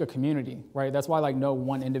going to take a community, right? That's why no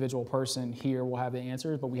one individual person here will have the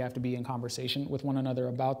answers, but we have to be in conversation with one another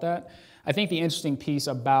about that. I think the interesting piece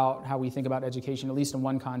about how we think about education, at least in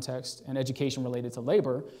one context, and education related to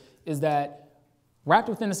labor, is that wrapped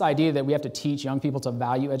within this idea that we have to teach young people to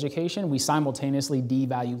value education, we simultaneously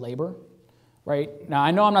devalue labor. Right? Now,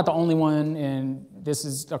 I know I'm not the only one, and this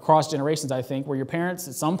is across generations, I think, where your parents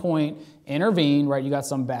at some point intervened, right? You got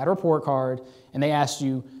some bad report card, and they asked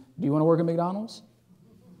you, do you want to work at McDonald's?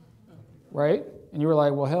 Right? And you were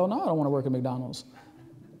like, well, hell no, I don't want to work at McDonald's.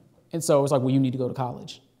 And so it's like, well, you need to go to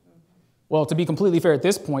college. Well, to be completely fair at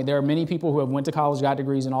this point, there are many people who have went to college, got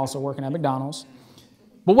degrees, and also working at McDonald's.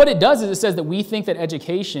 But what it does is it says that we think that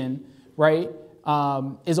education, right,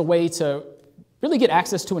 is a way to really get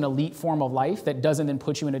access to an elite form of life that doesn't then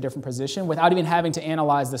put you in a different position without even having to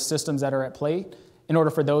analyze the systems that are at play in order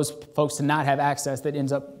for those folks to not have access that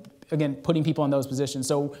ends up, again, putting people in those positions.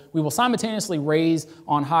 So we will simultaneously raise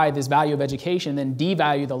on high this value of education, then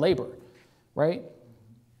devalue the labor, right?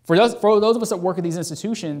 For those of us that work at these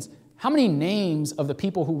institutions, how many names of the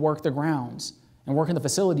people who work the grounds and work in the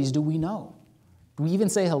facilities do we know? Do we even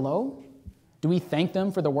say hello? Do we thank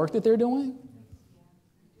them for the work that they're doing?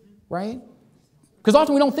 Right? Because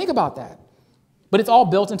often we don't think about that. But it's all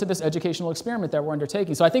built into this educational experiment that we're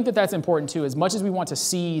undertaking. So I think that that's important too. As much as we want to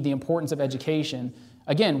see the importance of education,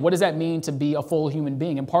 again, what does that mean to be a full human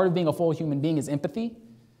being? And part of being a full human being is empathy,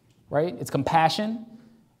 right? It's compassion.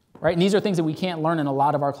 right? And these are things that we can't learn in a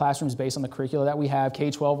lot of our classrooms based on the curricula that we have,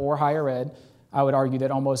 K-12 or higher ed. I would argue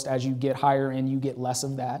that almost as you get higher in, you get less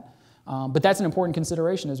of that. But that's an important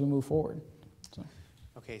consideration as we move forward. So.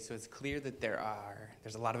 Okay, so it's clear that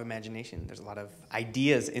there's a lot of imagination, there's a lot of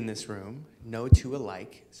ideas in this room, no two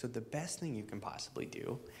alike. So the best thing you can possibly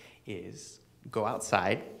do is go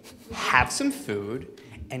outside, have some food,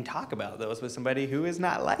 and talk about those with somebody who is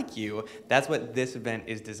not like you. That's what this event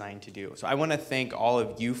is designed to do. So I want to thank all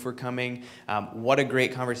of you for coming. What a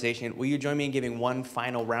great conversation. Will you join me in giving one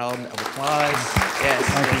final round of applause? Yes.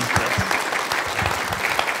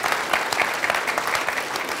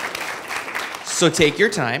 So take your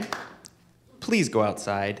time. Please go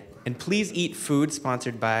outside. And please eat food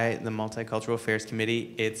sponsored by the Multicultural Affairs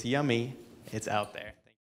Committee. It's yummy. It's out there.